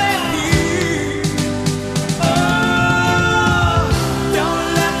help them heal. Oh, don't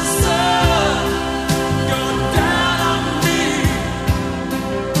let the sun go down on me.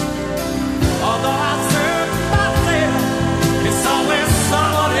 Although I search myself, it's always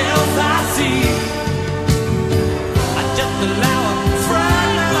someone else I see. I just allow a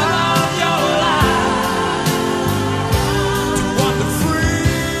fragment of your life to wander free.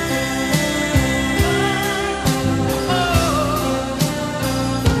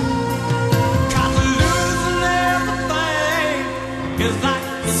 Cause losing everything is like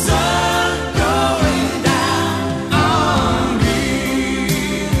the sun going down on me.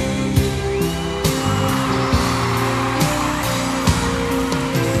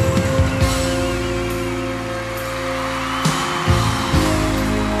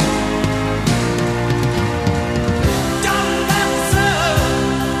 Don't let the sun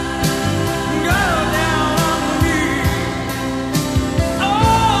go down on me.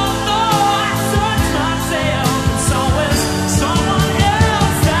 Although I search myself, it's always someone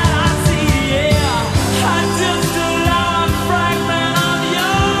else that I see. Yeah, I just allow a fragment of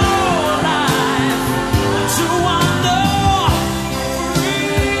your life to wander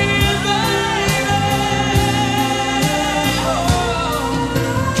free, baby.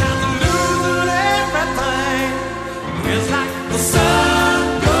 Cause losing everything is like the sun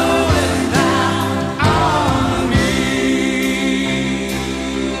going down on me.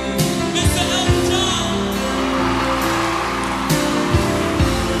 Mr. Elton John.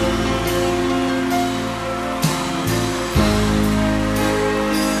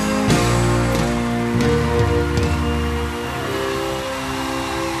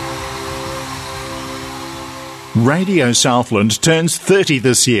 Radio Southland turns 30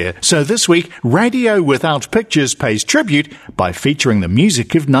 this year, so this week, Radio Without Pictures pays tribute by featuring the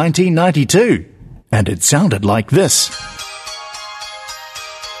music of 1992. And it sounded like this.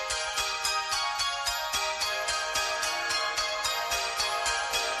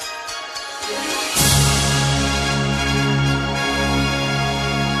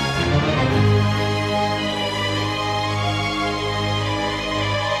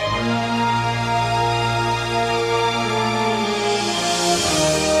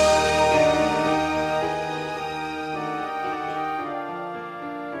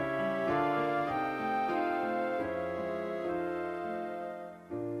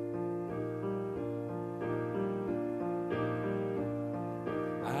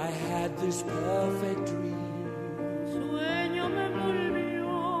 I had this perfect dream.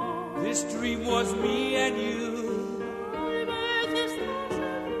 This dream was me and you.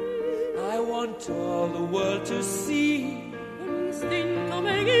 I want all the world to see.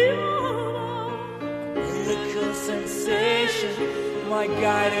 Miracle sensation, my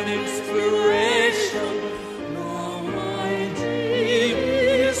guide and inspiration. Now my dream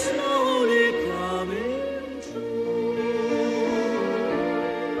is slowly coming true.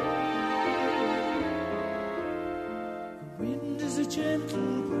 The wind is a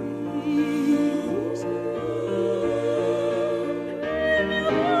gentle breeze.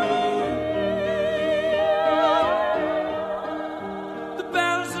 The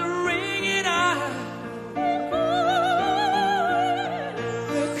bells are ringing out.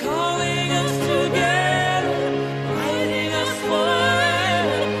 They're calling us together, guiding us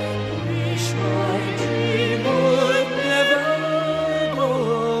forever. Wish my dream would never go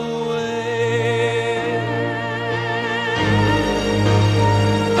away.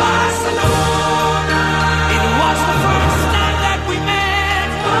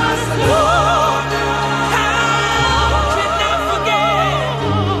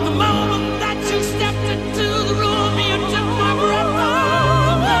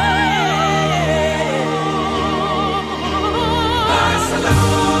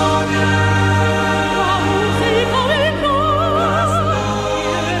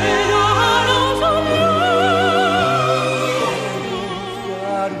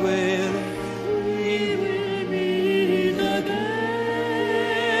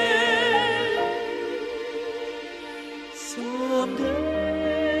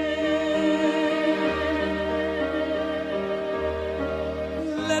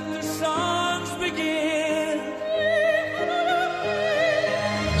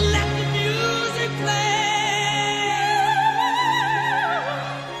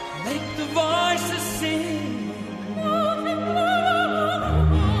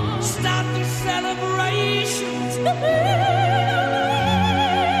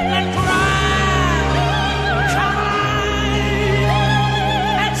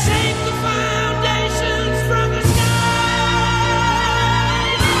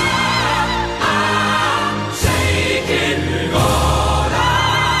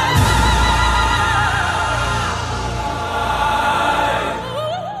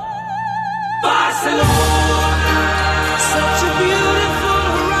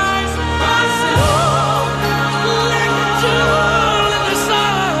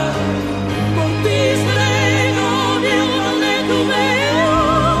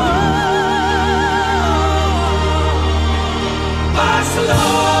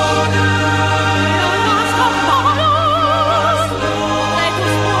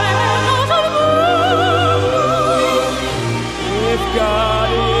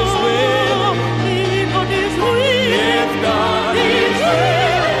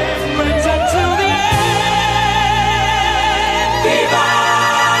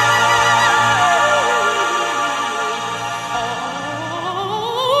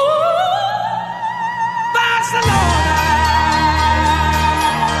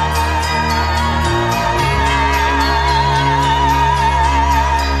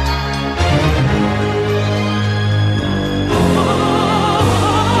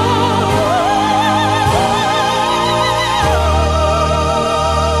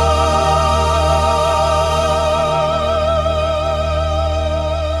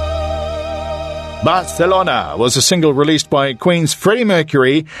 Barcelona was a single released by Queen's Freddie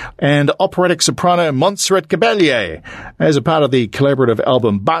Mercury and operatic soprano Montserrat Caballé. As a part of the collaborative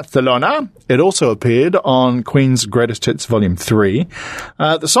album Barcelona, it also appeared on Queen's Greatest Hits Volume 3.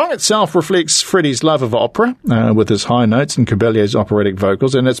 The song itself reflects Freddie's love of opera, with his high notes and Caballé's operatic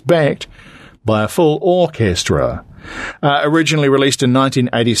vocals, and it's backed by a full orchestra. Originally released in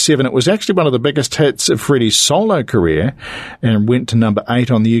 1987, it was actually one of the biggest hits of Freddie's solo career and went to number 8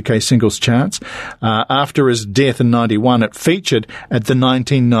 on the UK singles charts. After his death in 91, it featured at the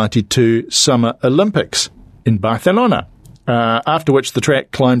 1992 Summer Olympics in Barcelona. After which the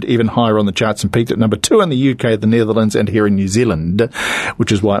track climbed even higher on the charts and peaked at number 2 in the UK, the Netherlands, and here in New Zealand,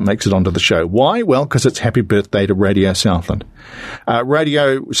 which is why it makes it onto the show. Why? Well, because it's happy birthday to Radio Southland.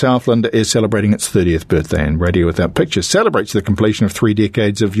 Radio Southland is celebrating its 30th birthday, and Radio Without Pictures celebrates the completion of 3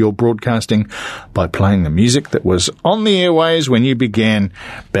 decades of your broadcasting by playing the music that was on the airways when you began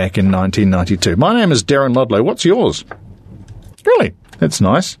back in 1992. My name is Darren Ludlow. What's yours? Really? That's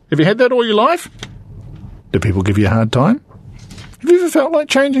nice. Have you had that all your life? Do people give you a hard time? Have you ever felt like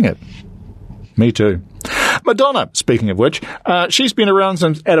changing it? Me too. Madonna, speaking of which, she's been around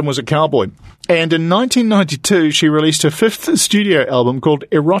since Adam was a cowboy. And in 1992, she released her 5th studio album called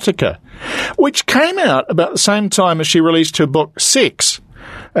Erotica, which came out about the same time as she released her book Sex.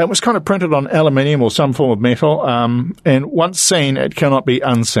 It was kind of printed on aluminium or some form of metal, and once seen, it cannot be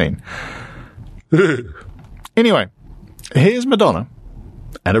unseen. Anyway, here's Madonna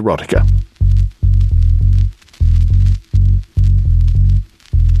and Erotica.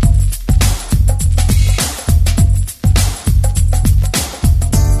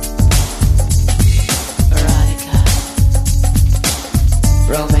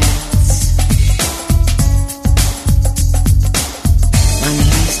 Romance. My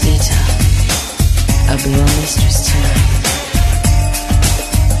name is Dita. I'll be your mistress tonight.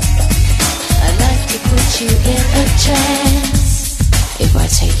 I'd like to put you in a trance. If I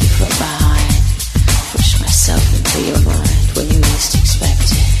take you from behind, push myself into your mind when you least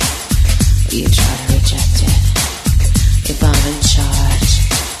expect it. You try to reject it. If I'm in charge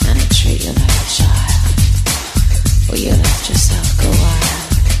and I treat you like a child, well, you let yourself go wild.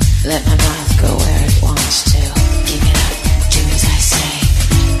 Let my mouth go where it wants to. Give it up, do as I say.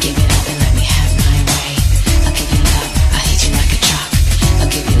 Give it up and let me have my way. I'll give you love, I'll hit you like a truck.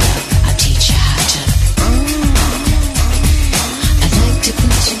 I'll give you love, I'll teach you how to. I'd like to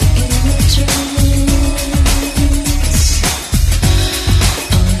put you in a trance.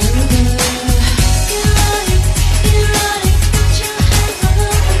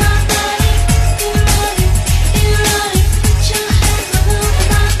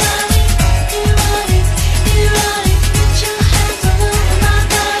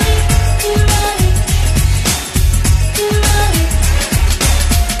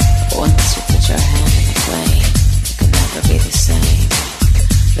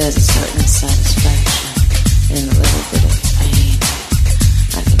 There's a certain satisfaction in a little bit of pain.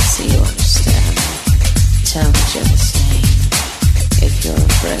 I can see you understand me. Tell me you're the same. If you're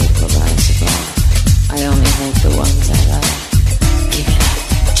afraid we'll rise above, I only make the ones I love. Give it up,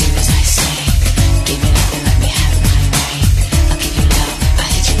 do as I say. Give it up and let me have my way. I'll give you love, I'll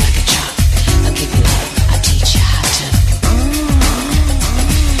hit you like a truck. I'll give you love, I'll teach you how to.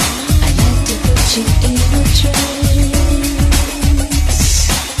 I'd like to put you in a trance.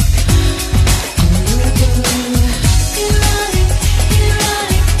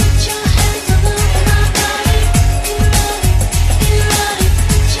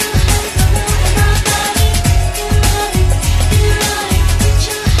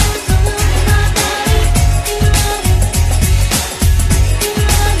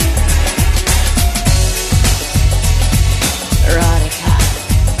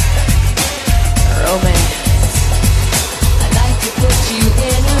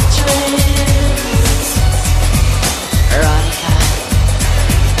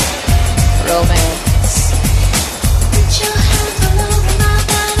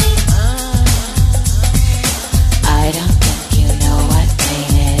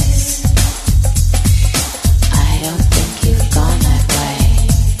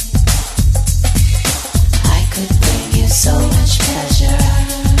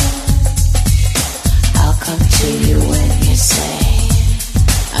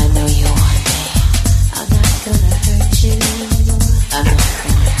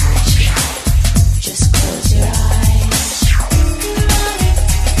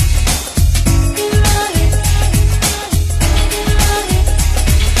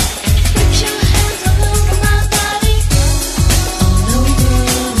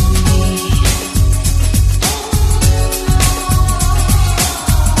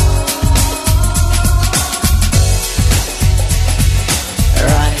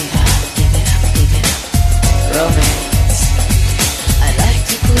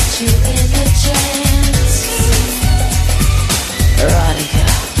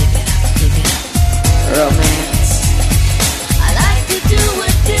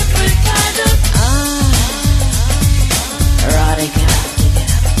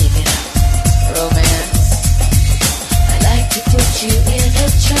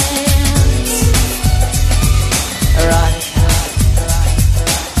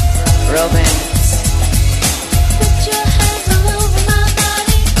 romance. Put your hands all over my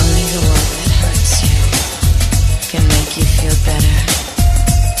body. Only the one that hurts you can make you feel better.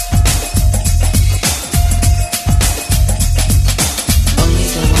 Only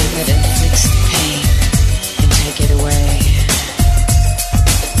the one that inflicts the pain can take it away.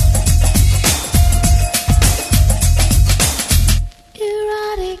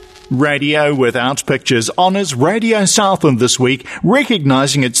 Radio Without Pictures honours Radio Southland this week,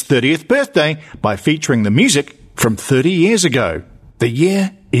 recognising its 30th birthday by featuring the music from 30 years ago. The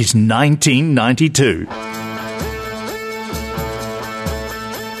year is 1992.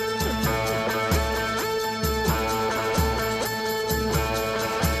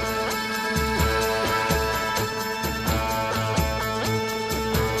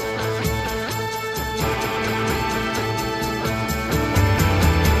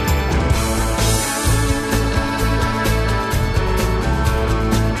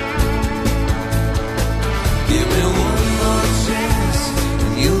 Give me one more chance,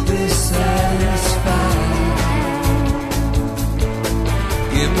 and you'll be satisfied.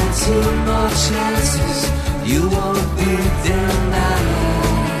 Give me two more chances, you won't be denied.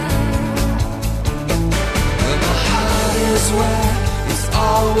 When my heart is where it's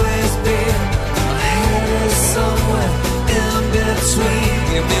always been, my head is somewhere in between.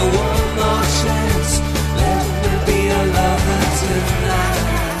 Give me one more chance, let me be a lover tonight.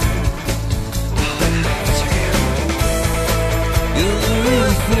 You're the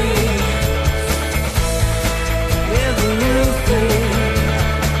real thing. You're the real thing.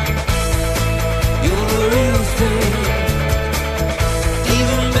 You're the real thing.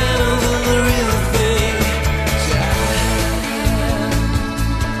 Even better than the real thing.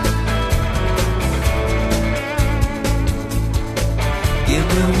 Give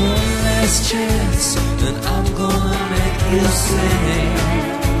me one last chance, and I'm gonna make you sing.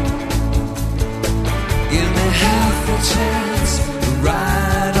 Give me half a chance to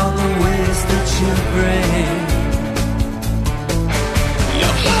ride on the waves that you bring.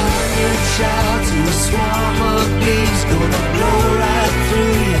 Your hungry child to a swarm of bees, gonna blow right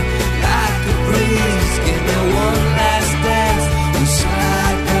through you like a breeze. Give me one last dance, we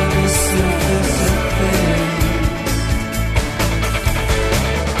slide down the surface of things.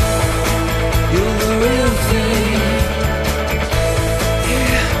 You're the real thing.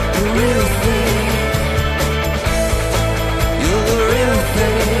 Yeah, the real thing. You're the real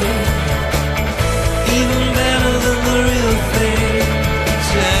thing, even better than the real thing.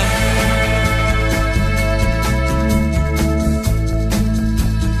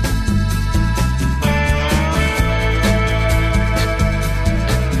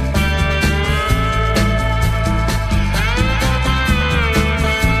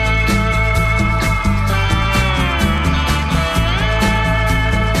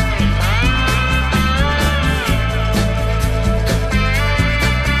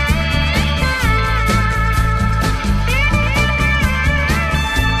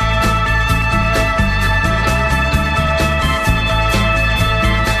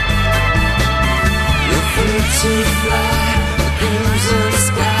 To fly, the crimson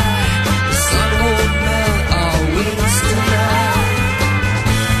sky, the sun won't melt our wings tonight.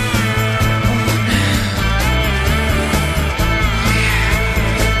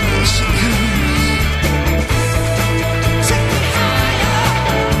 Here she comes. Take me higher.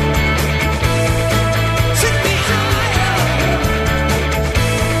 Take me higher.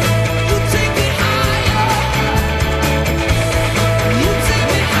 You take me higher. You take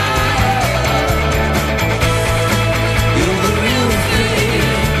me higher. You're the real thing.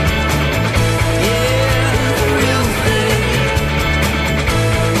 Yeah, the real thing.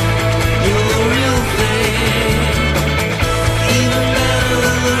 You're the real thing. Even better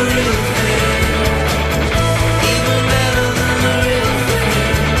than the real thing. Even better than the real thing.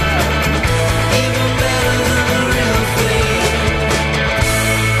 Even better than the real thing.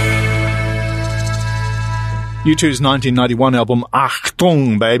 U2's 1991 album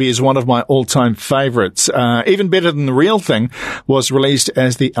Achtung Baby is one of my all-time favourites. Even better than The Real Thing was released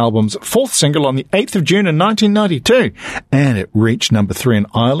as the album's fourth single on the 8th of June in 1992, and it reached number 3 in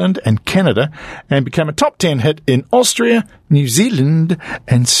Ireland and Canada and became a top 10 hit in Austria, New Zealand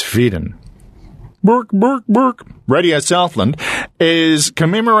and Sweden. Burk. Radio Southland is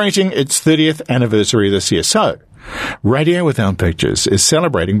commemorating its 30th anniversary this year, so Radio Without Pictures is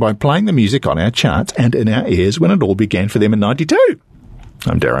celebrating by playing the music on our charts and in our ears when it all began for them in 92.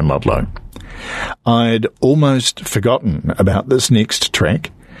 I'm Darren Ludlow. I'd almost forgotten about this next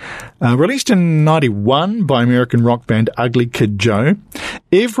track, Released in 91 by American rock band Ugly Kid Joe,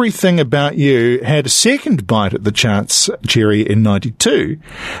 Everything About You had a second bite at the charts cherry in 92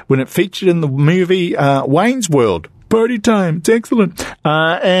 when it featured in the movie Wayne's World. Party time. It's excellent.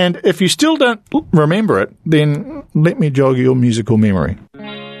 And if you still don't remember it, then let me jog your musical memory.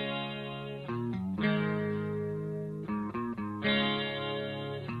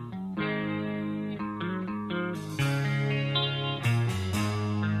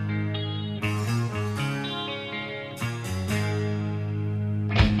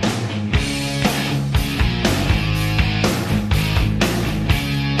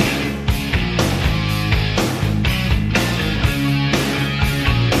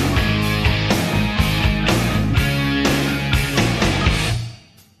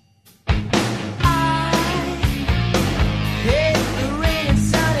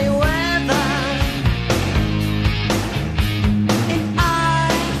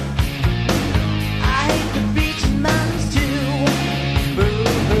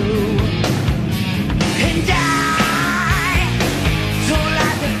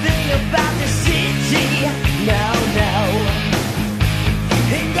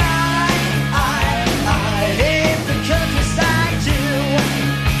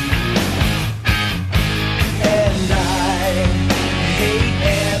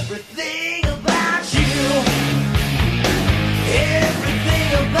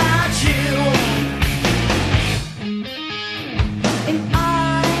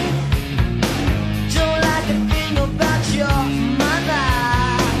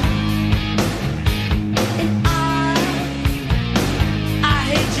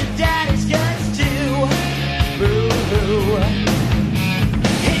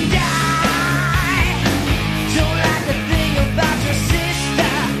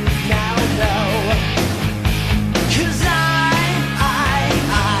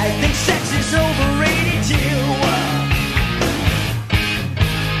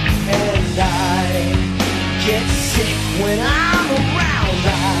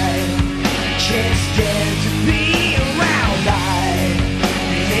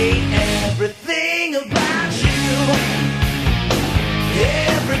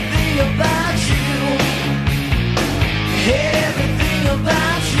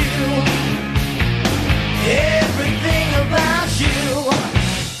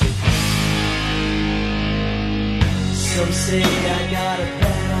 Some say I got a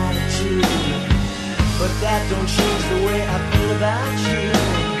bad attitude, but that don't change the way I feel about you.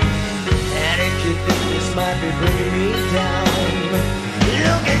 And if you think this might be bringing me down,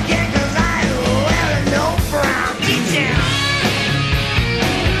 look again, 'cause I ain't wearing no frown. Deep down.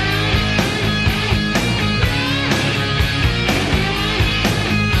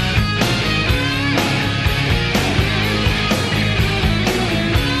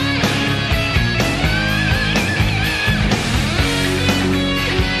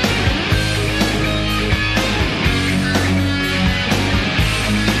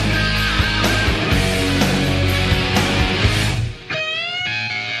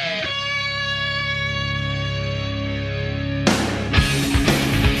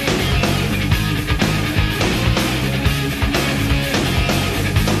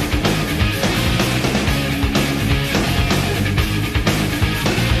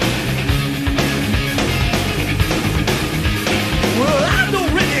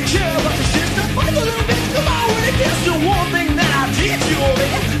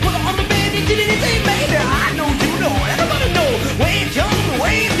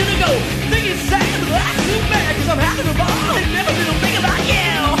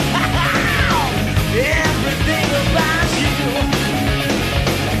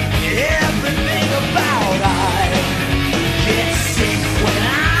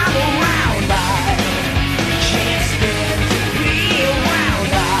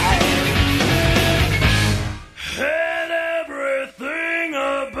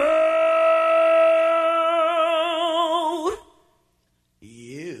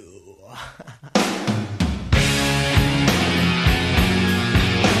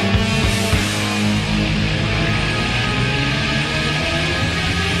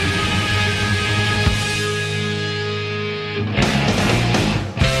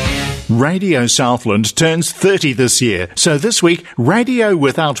 Radio Southland turns 30 this year, so this week Radio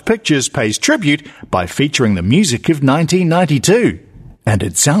Without Pictures pays tribute by featuring the music of 1992. And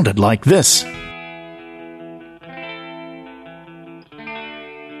it sounded like this.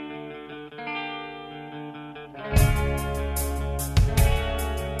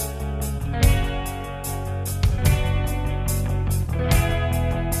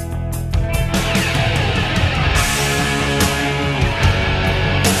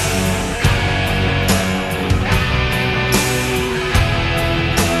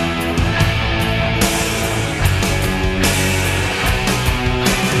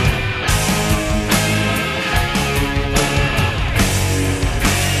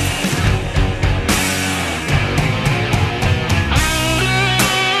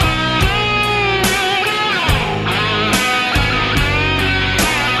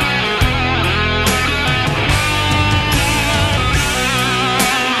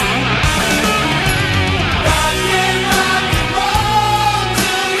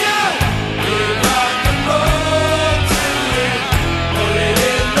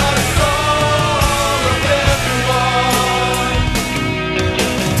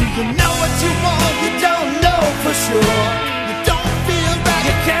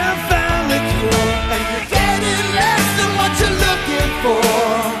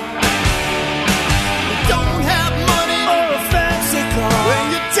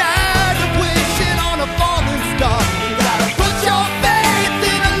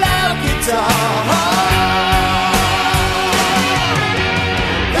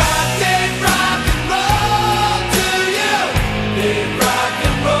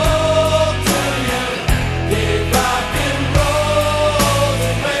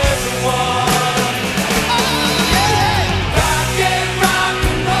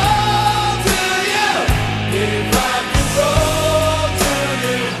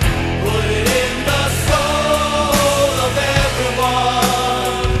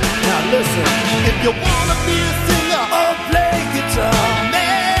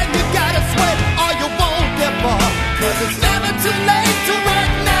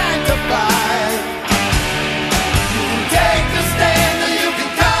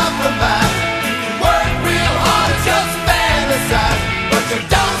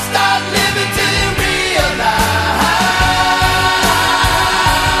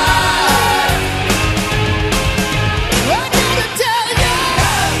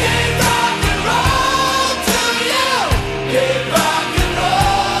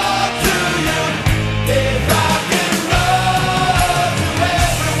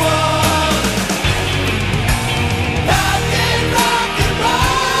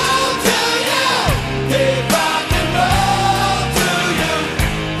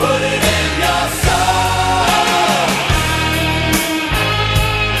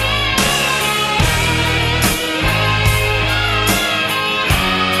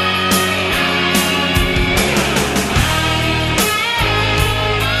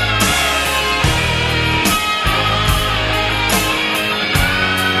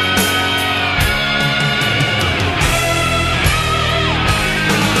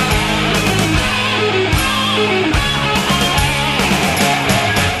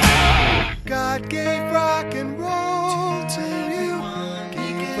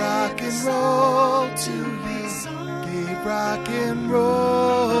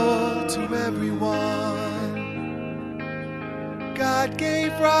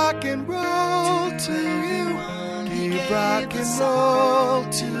 rock and roll to you. Give rock and roll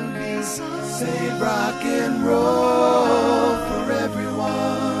to you. Say rock and roll for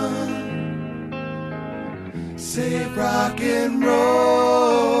everyone. Say rock and roll.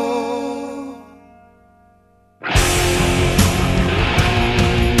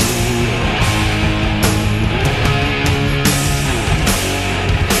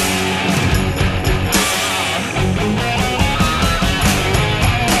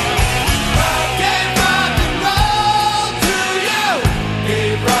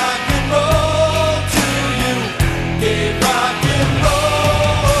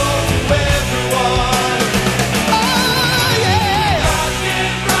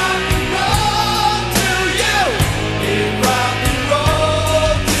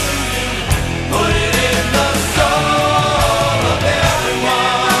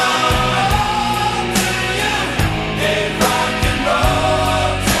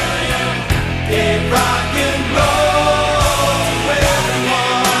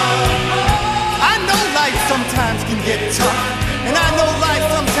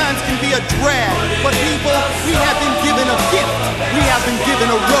 But people, we have been given a gift. We have been given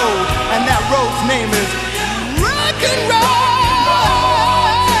a road, and that road's name is rock and roll.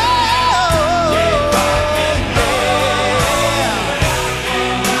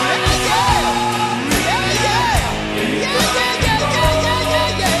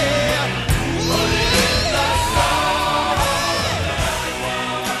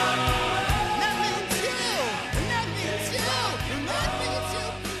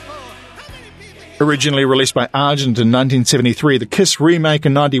 Originally released by Argent in 1973, the Kiss remake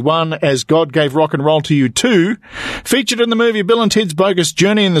in 91, As God Gave Rock and Roll to You 2, featured in the movie Bill and Ted's Bogus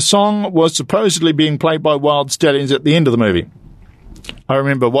Journey, and the song was supposedly being played by Wild Stallions at the end of the movie. I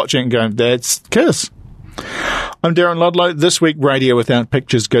remember watching it and going, that's Kiss. I'm Darren Ludlow. This week, Radio Without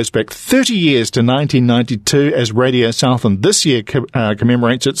Pictures goes back 30 years to 1992 as Radio Southland this year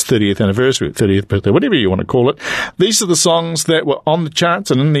commemorates its 30th anniversary, 30th birthday, whatever you want to call it. These are the songs that were on the charts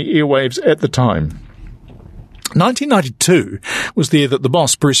and in the airwaves at the time. 1992 was the year that the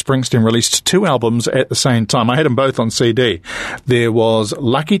boss, Bruce Springsteen, released two albums at the same time. I had them both on CD. There was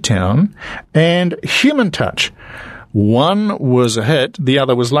Lucky Town and Human Touch. One was a hit, the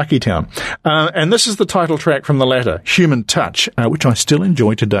other was Lucky Town. And this is the title track from the latter, Human Touch, which I still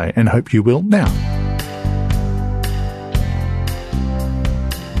enjoy today and hope you will now.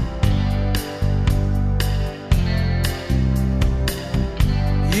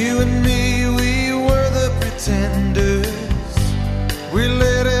 You and me, we were the pretenders. We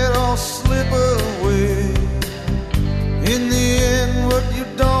let it all slip away. In the end, what you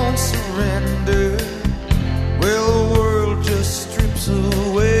don't surrender, well, the world just strips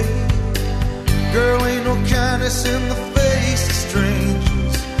away. Girl, ain't no kindness in the face of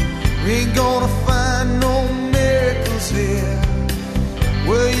strangers. We ain't gonna find no miracles here.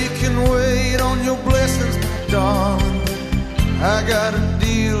 Well, you can wait on your blessings, my darling. I got a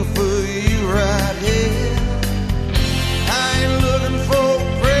deal for you right here. I ain't looking for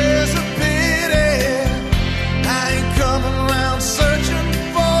prayers of pity. I ain't coming around searching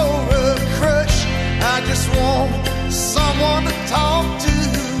for a crutch. I just want someone to talk to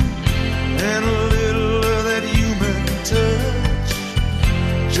and a little of that human touch.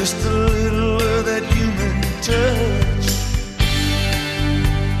 Just a little of that human touch.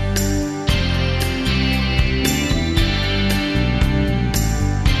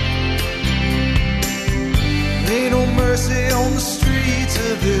 Ain't no mercy on the streets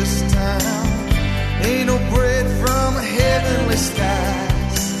of this town. Ain't no bread from heavenly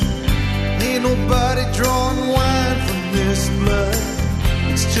skies. Ain't nobody drawing wine from this blood.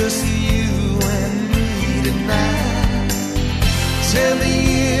 It's just you and me tonight. Tell me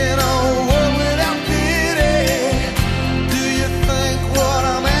in a world without pity, do you think what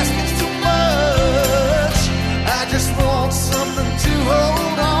I'm asking too much? I just want something to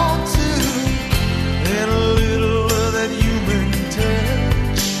hold on to and a little of that human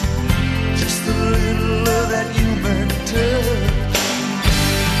touch. Just a little of that human touch.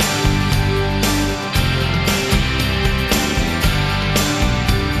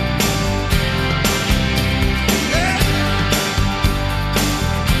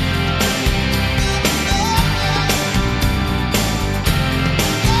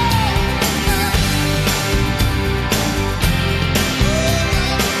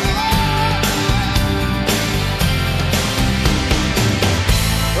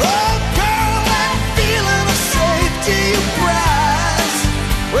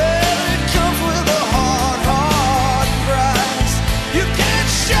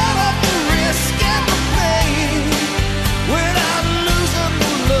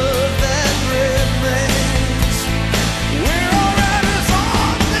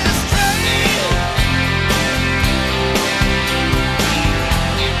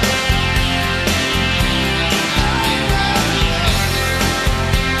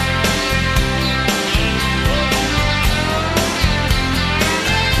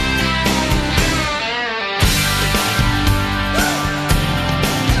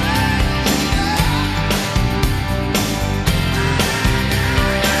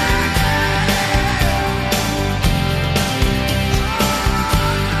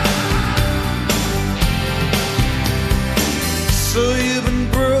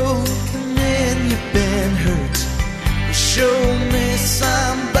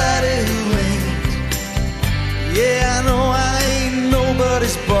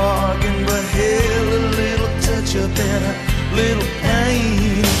 in a little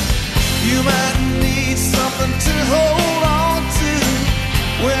pain. You might need something to hold on to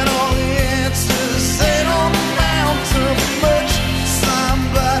when all the answers sit on the mountain. Much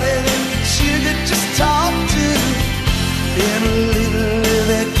somebody that you could just talk to in a little of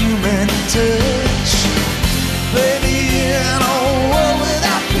that human touch. Baby, in a world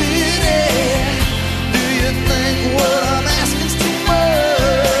without pity, do you think what I'm asking?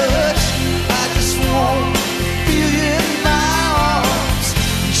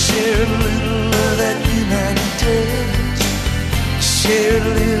 Share a little of that human touch. Share a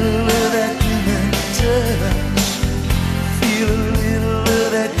little of that human touch. Feel a little of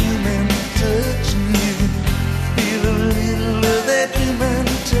that human touch. And you feel a little of that human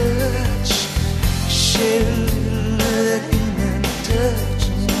touch. Share a little of that human touch.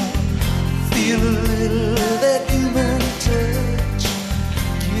 Feel a little of that human touch.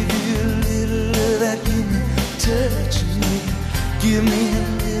 Give you a little of that human touch. Give me a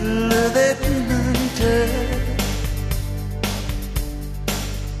little of that human touch.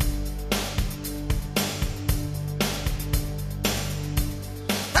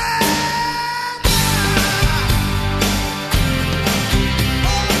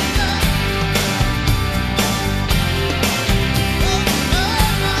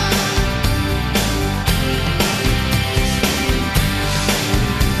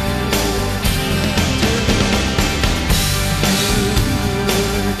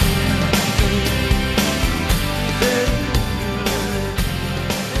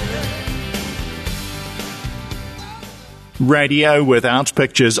 Radio Without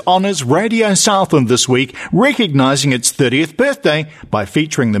Pictures honours Radio Southland this week, recognising its 30th birthday by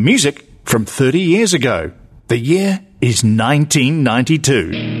featuring the music from 30 years ago. The year is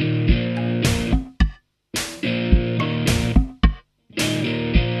 1992.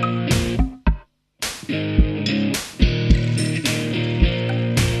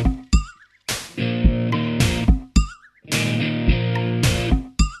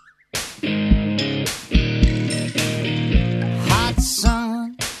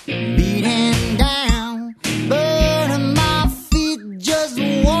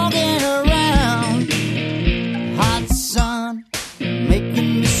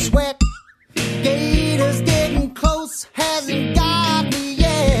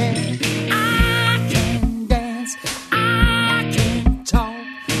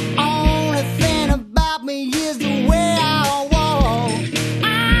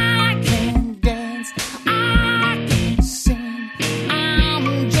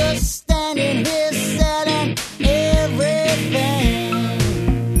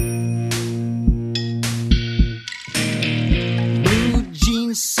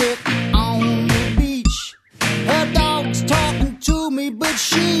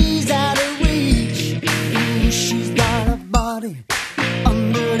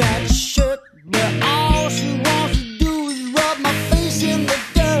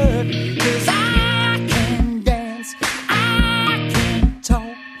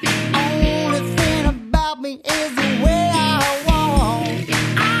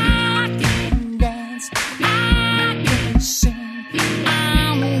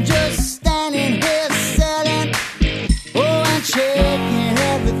 Checking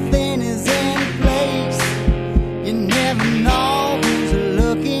everything.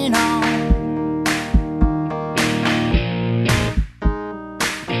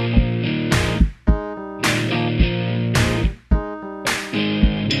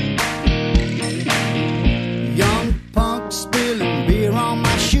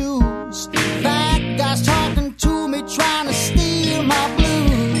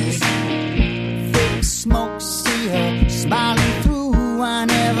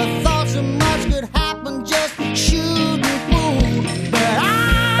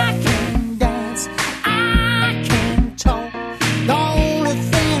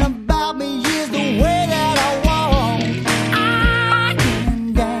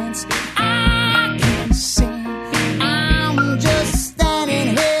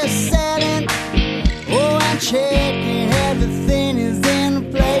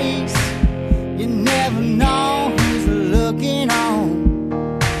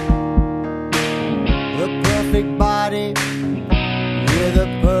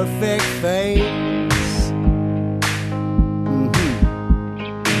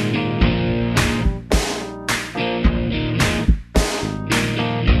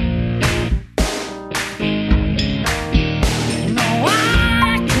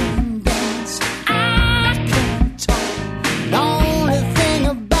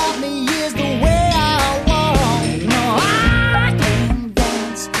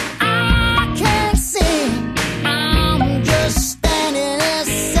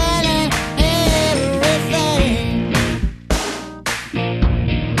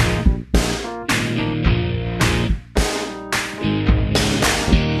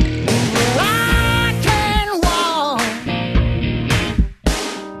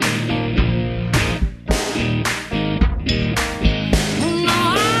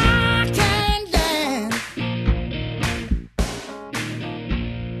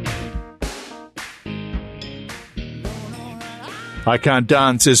 I Can't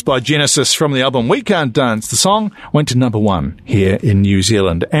Dance is by Genesis from the album We Can't Dance. The song went to number 1 here in New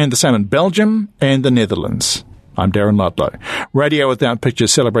Zealand and the same in Belgium and the Netherlands. I'm Darren Ludlow. Radio Without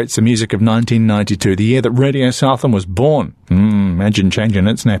Pictures celebrates the music of 1992, the year that Radio Southland was born. Imagine changing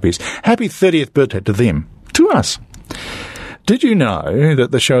its nappies. Happy 30th birthday to them. To us. Did you know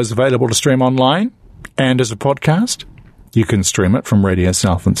that the show is available to stream online and as a podcast? You can stream it from Radio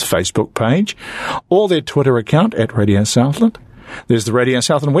Southland's Facebook page or their Twitter account at Radio Southland. There's the Radio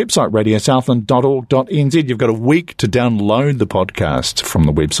Southland website, radiosouthland.org.nz. You've got a week to download the podcast from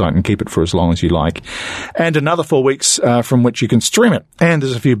the website and keep it for as long as you like. And another 4 weeks from which you can stream it. And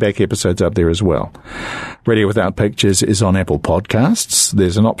there's a few back episodes up there as well. Radio Without Pictures is on Apple Podcasts.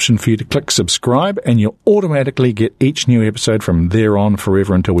 There's an option for you to click subscribe and you'll automatically get each new episode from there on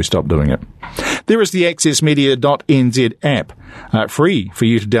forever until we stop doing it. There is the accessmedia.nz app, free for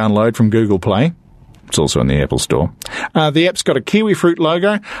you to download from Google Play. It's also in the Apple Store. The app's got a kiwi fruit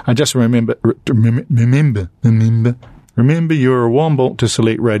logo. I just remember you're a womble to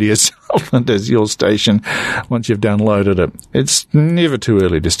select Radio Southland as your station once you've downloaded it. It's never too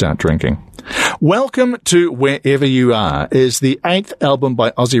early to start drinking. Welcome to Wherever You Are is the 8th album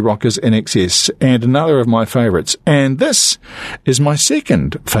by Aussie rockers INXS and another of my favourites. And this is my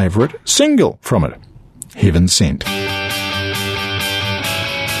second favourite single from it, Heaven Sent.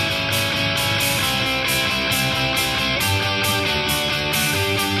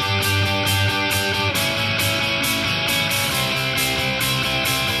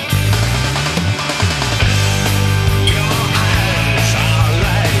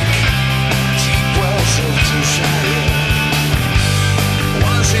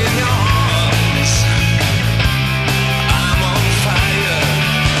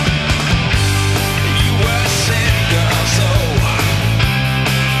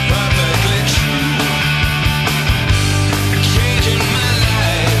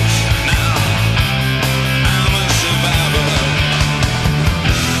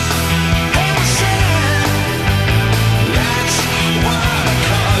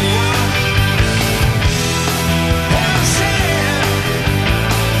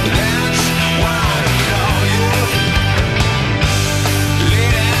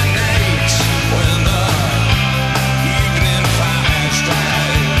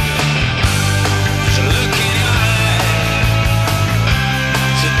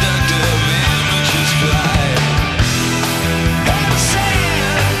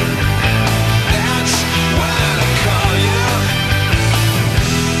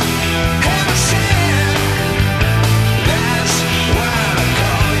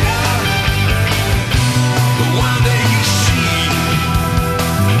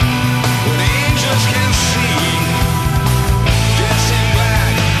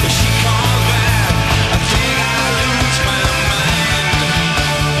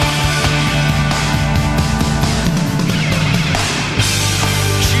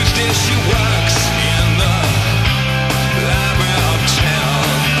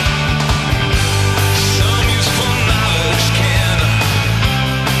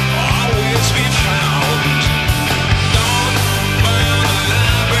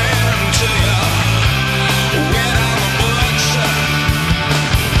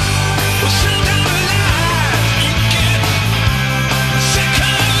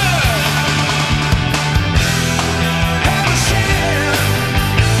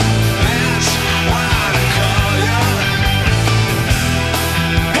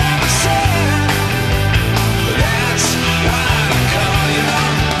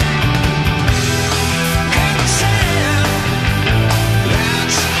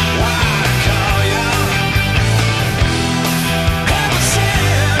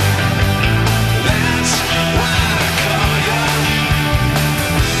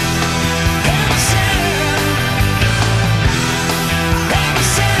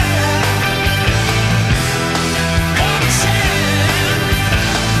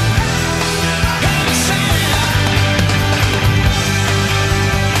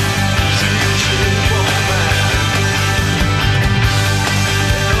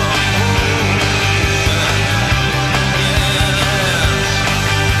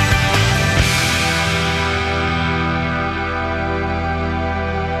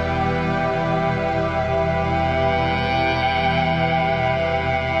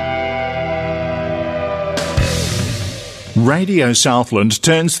 Radio Southland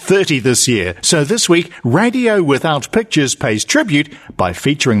turns 30 this year, so this week Radio Without Pictures pays tribute by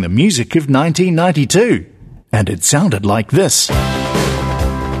featuring the music of 1992. And it sounded like this.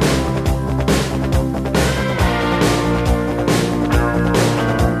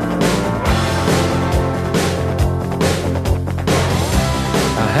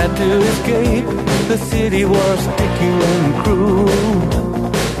 to escape. The city was sticky and cruel.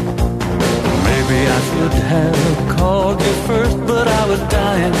 Maybe I should have called you first, but I was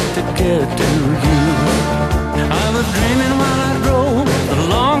dying to get to you. I was dreaming while I drove the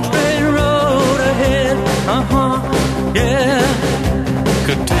long straight road ahead. Yeah.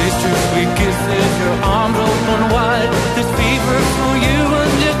 Could taste your sweet kisses, your arms open wide. This fever for you was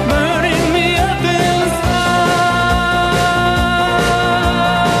just burning me up inside.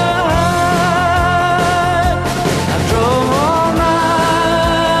 I drove all night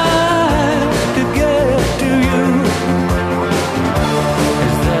to get to you.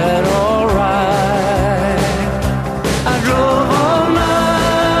 Is that alright? I drove all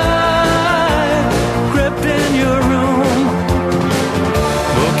night, crept in your room,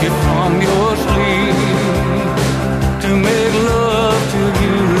 woke you from your sleep to make love to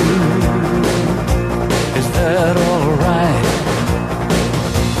you. Is that alright?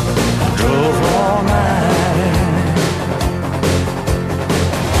 I drove all night.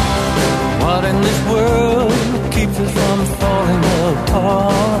 What in this world keeps us from falling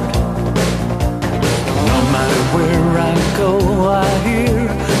apart? No matter where I go, I hear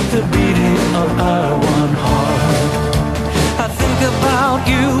the beating of our one heart. I think about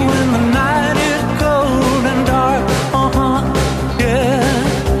you when the night is cold and dark. Yeah.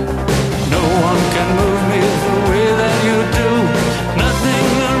 No one can move me the way that you do. Nothing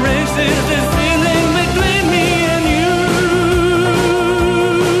erases this feeling between me and you.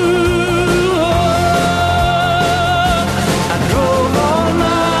 I drove all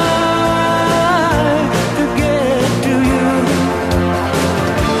night to get to you.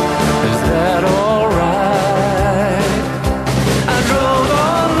 Is that alright? I drove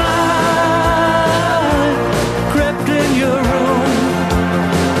all night, crept in your room,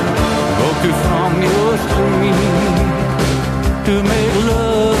 woke you from your sleep to make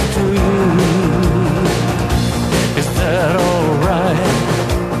love to you. Is that alright?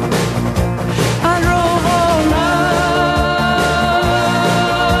 I drove all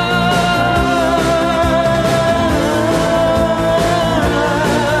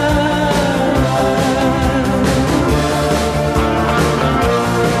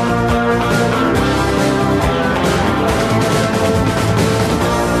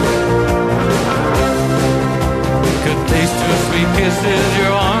could taste your sweet kisses,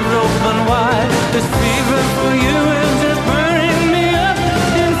 your arms open wide. This fever for you is just burning me up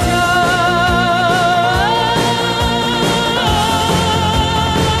inside.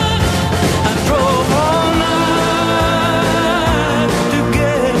 I drove all night to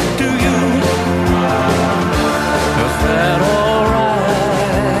get to you. Was that alright?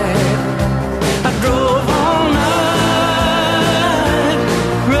 I drove all night,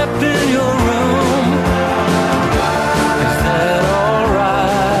 crept in your room. Is that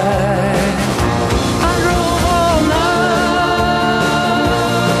alright? I drove all night.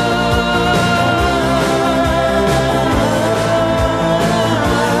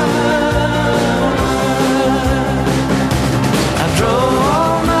 I drove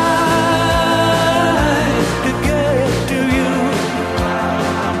all night to get to you.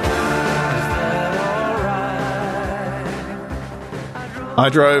 Is that alright? I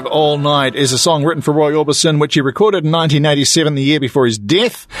Drove All Night is a song written for Roy Orbison, which he recorded in 1987, the year before his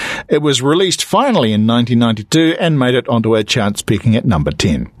death. It was released finally in 1992 and made it onto our charts, peaking at number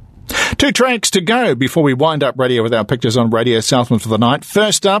 10. 2 tracks to go before we wind up Radio Without Pictures on Radio Southland for the night.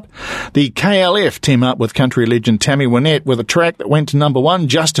 First up, the KLF team up with country legend Tammy Wynette with a track that went to number 1,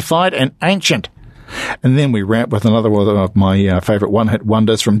 Justified and Ancient. And then we wrap with another one of my favourite one-hit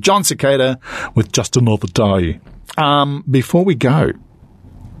wonders from John Cicada with Just Another Day. Before we go,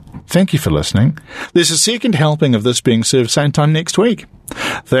 thank you for listening. There's a second helping of this being served same time next week.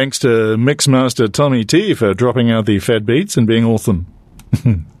 Thanks to Mixmaster Tommy T for dropping out the fat beats and being awesome.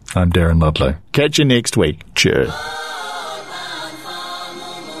 I'm Darren Ludlow. Catch you next week. Cheers.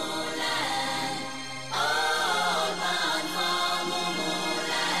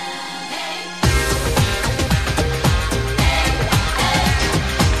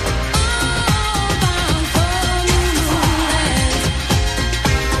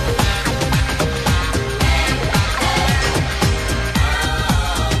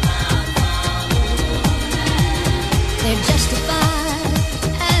 They're justified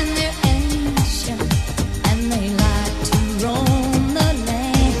and they're ancient, and they like to roam the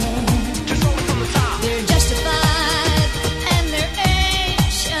land. They're justified and they're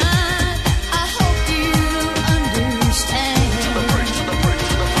ancient. I hope you understand.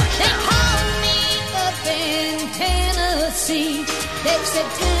 They called me up in Tennessee. They said,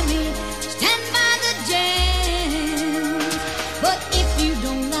 Tammy, stand by the jam. But if you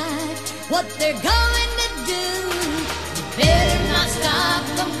don't like what they're going to do. You better not stop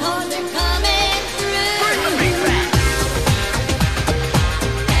them 'cause they're coming through. Bring the beat back.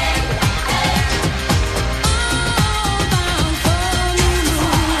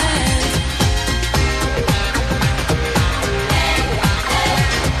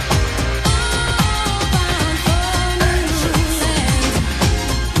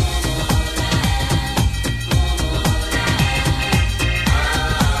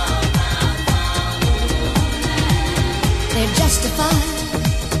 They're justified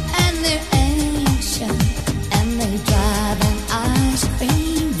and they're ancient and they drive an ice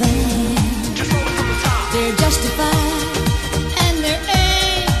cream van. They're justified and they're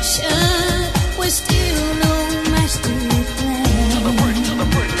ancient with still no master plan.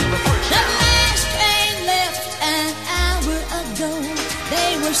 The last train left an hour ago.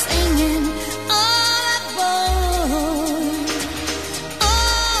 They were singing all aboard,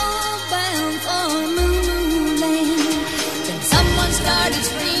 all bound for Moo Lane. Then someone started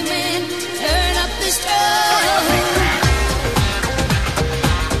screaming, turn up the strobe.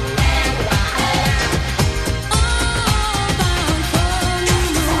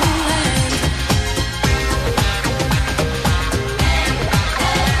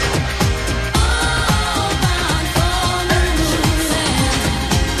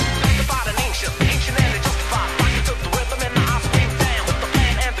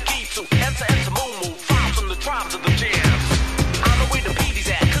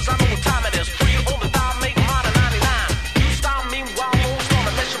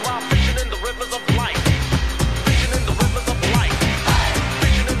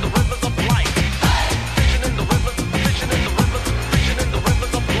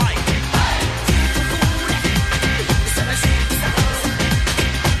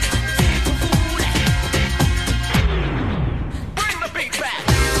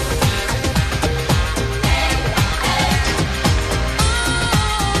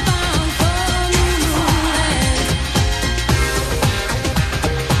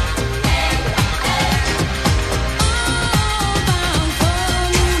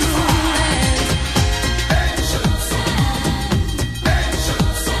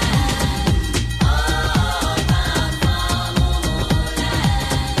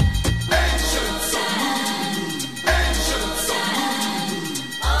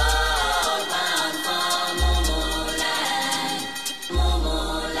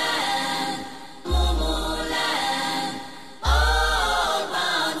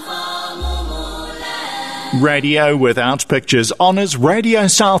 Radio Without Pictures honours Radio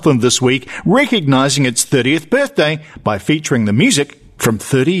Southland this week, recognising its 30th birthday by featuring the music from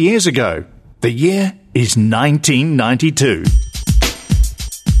 30 years ago. The year is 1992.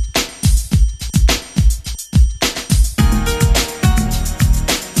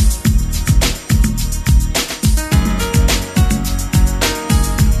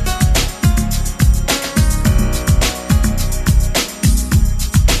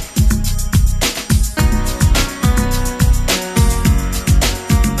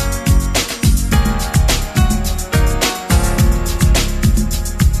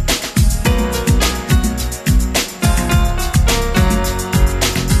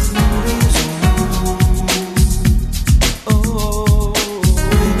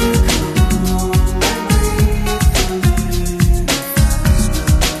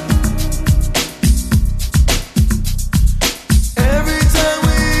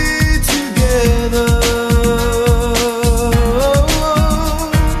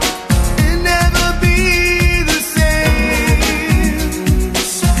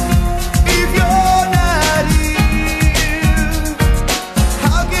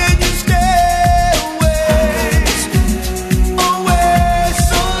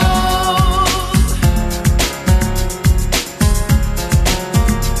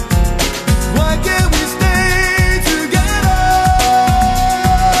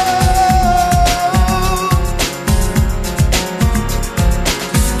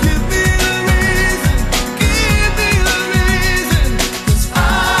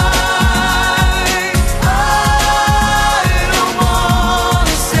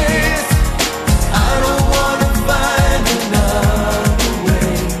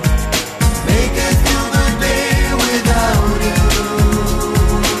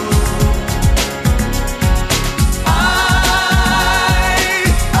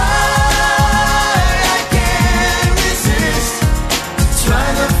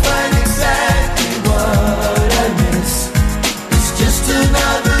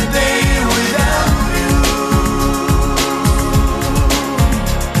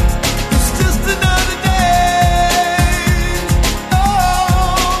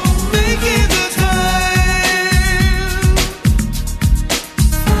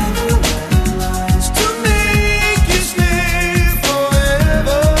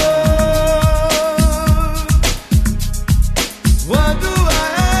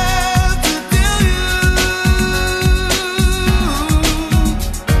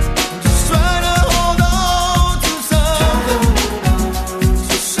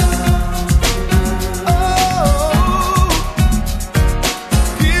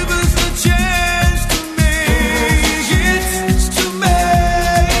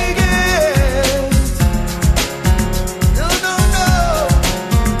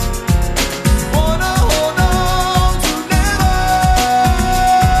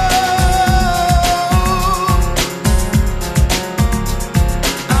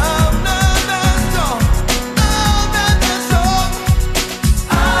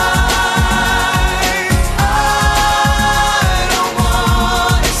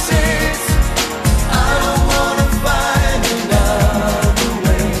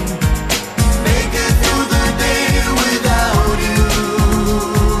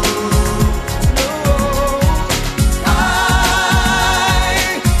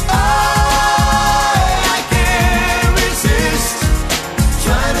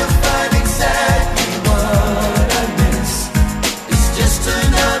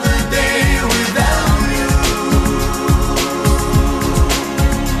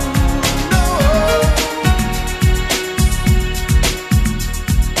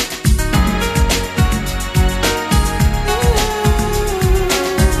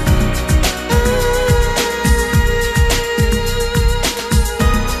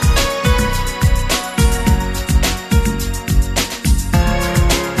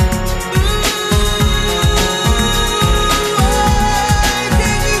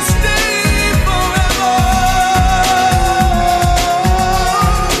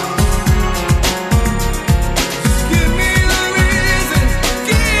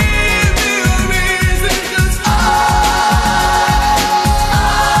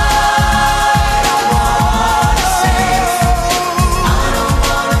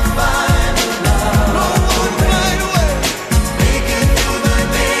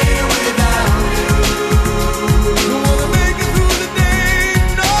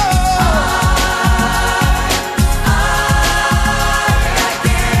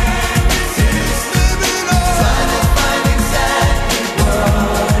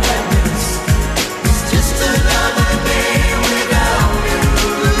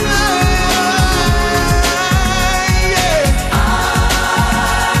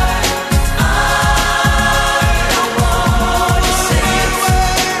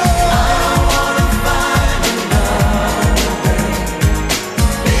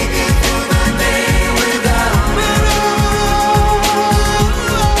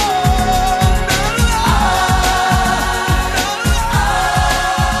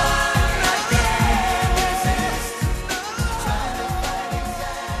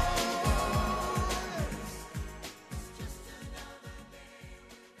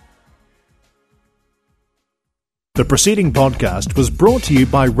 The preceding podcast was brought to you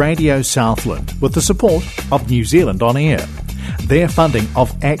by Radio Southland with the support of New Zealand On Air. Their funding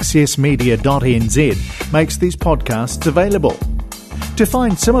of accessmedia.nz makes these podcasts available. To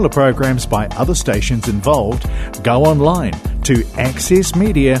find similar programs by other stations involved, go online to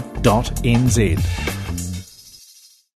accessmedia.nz.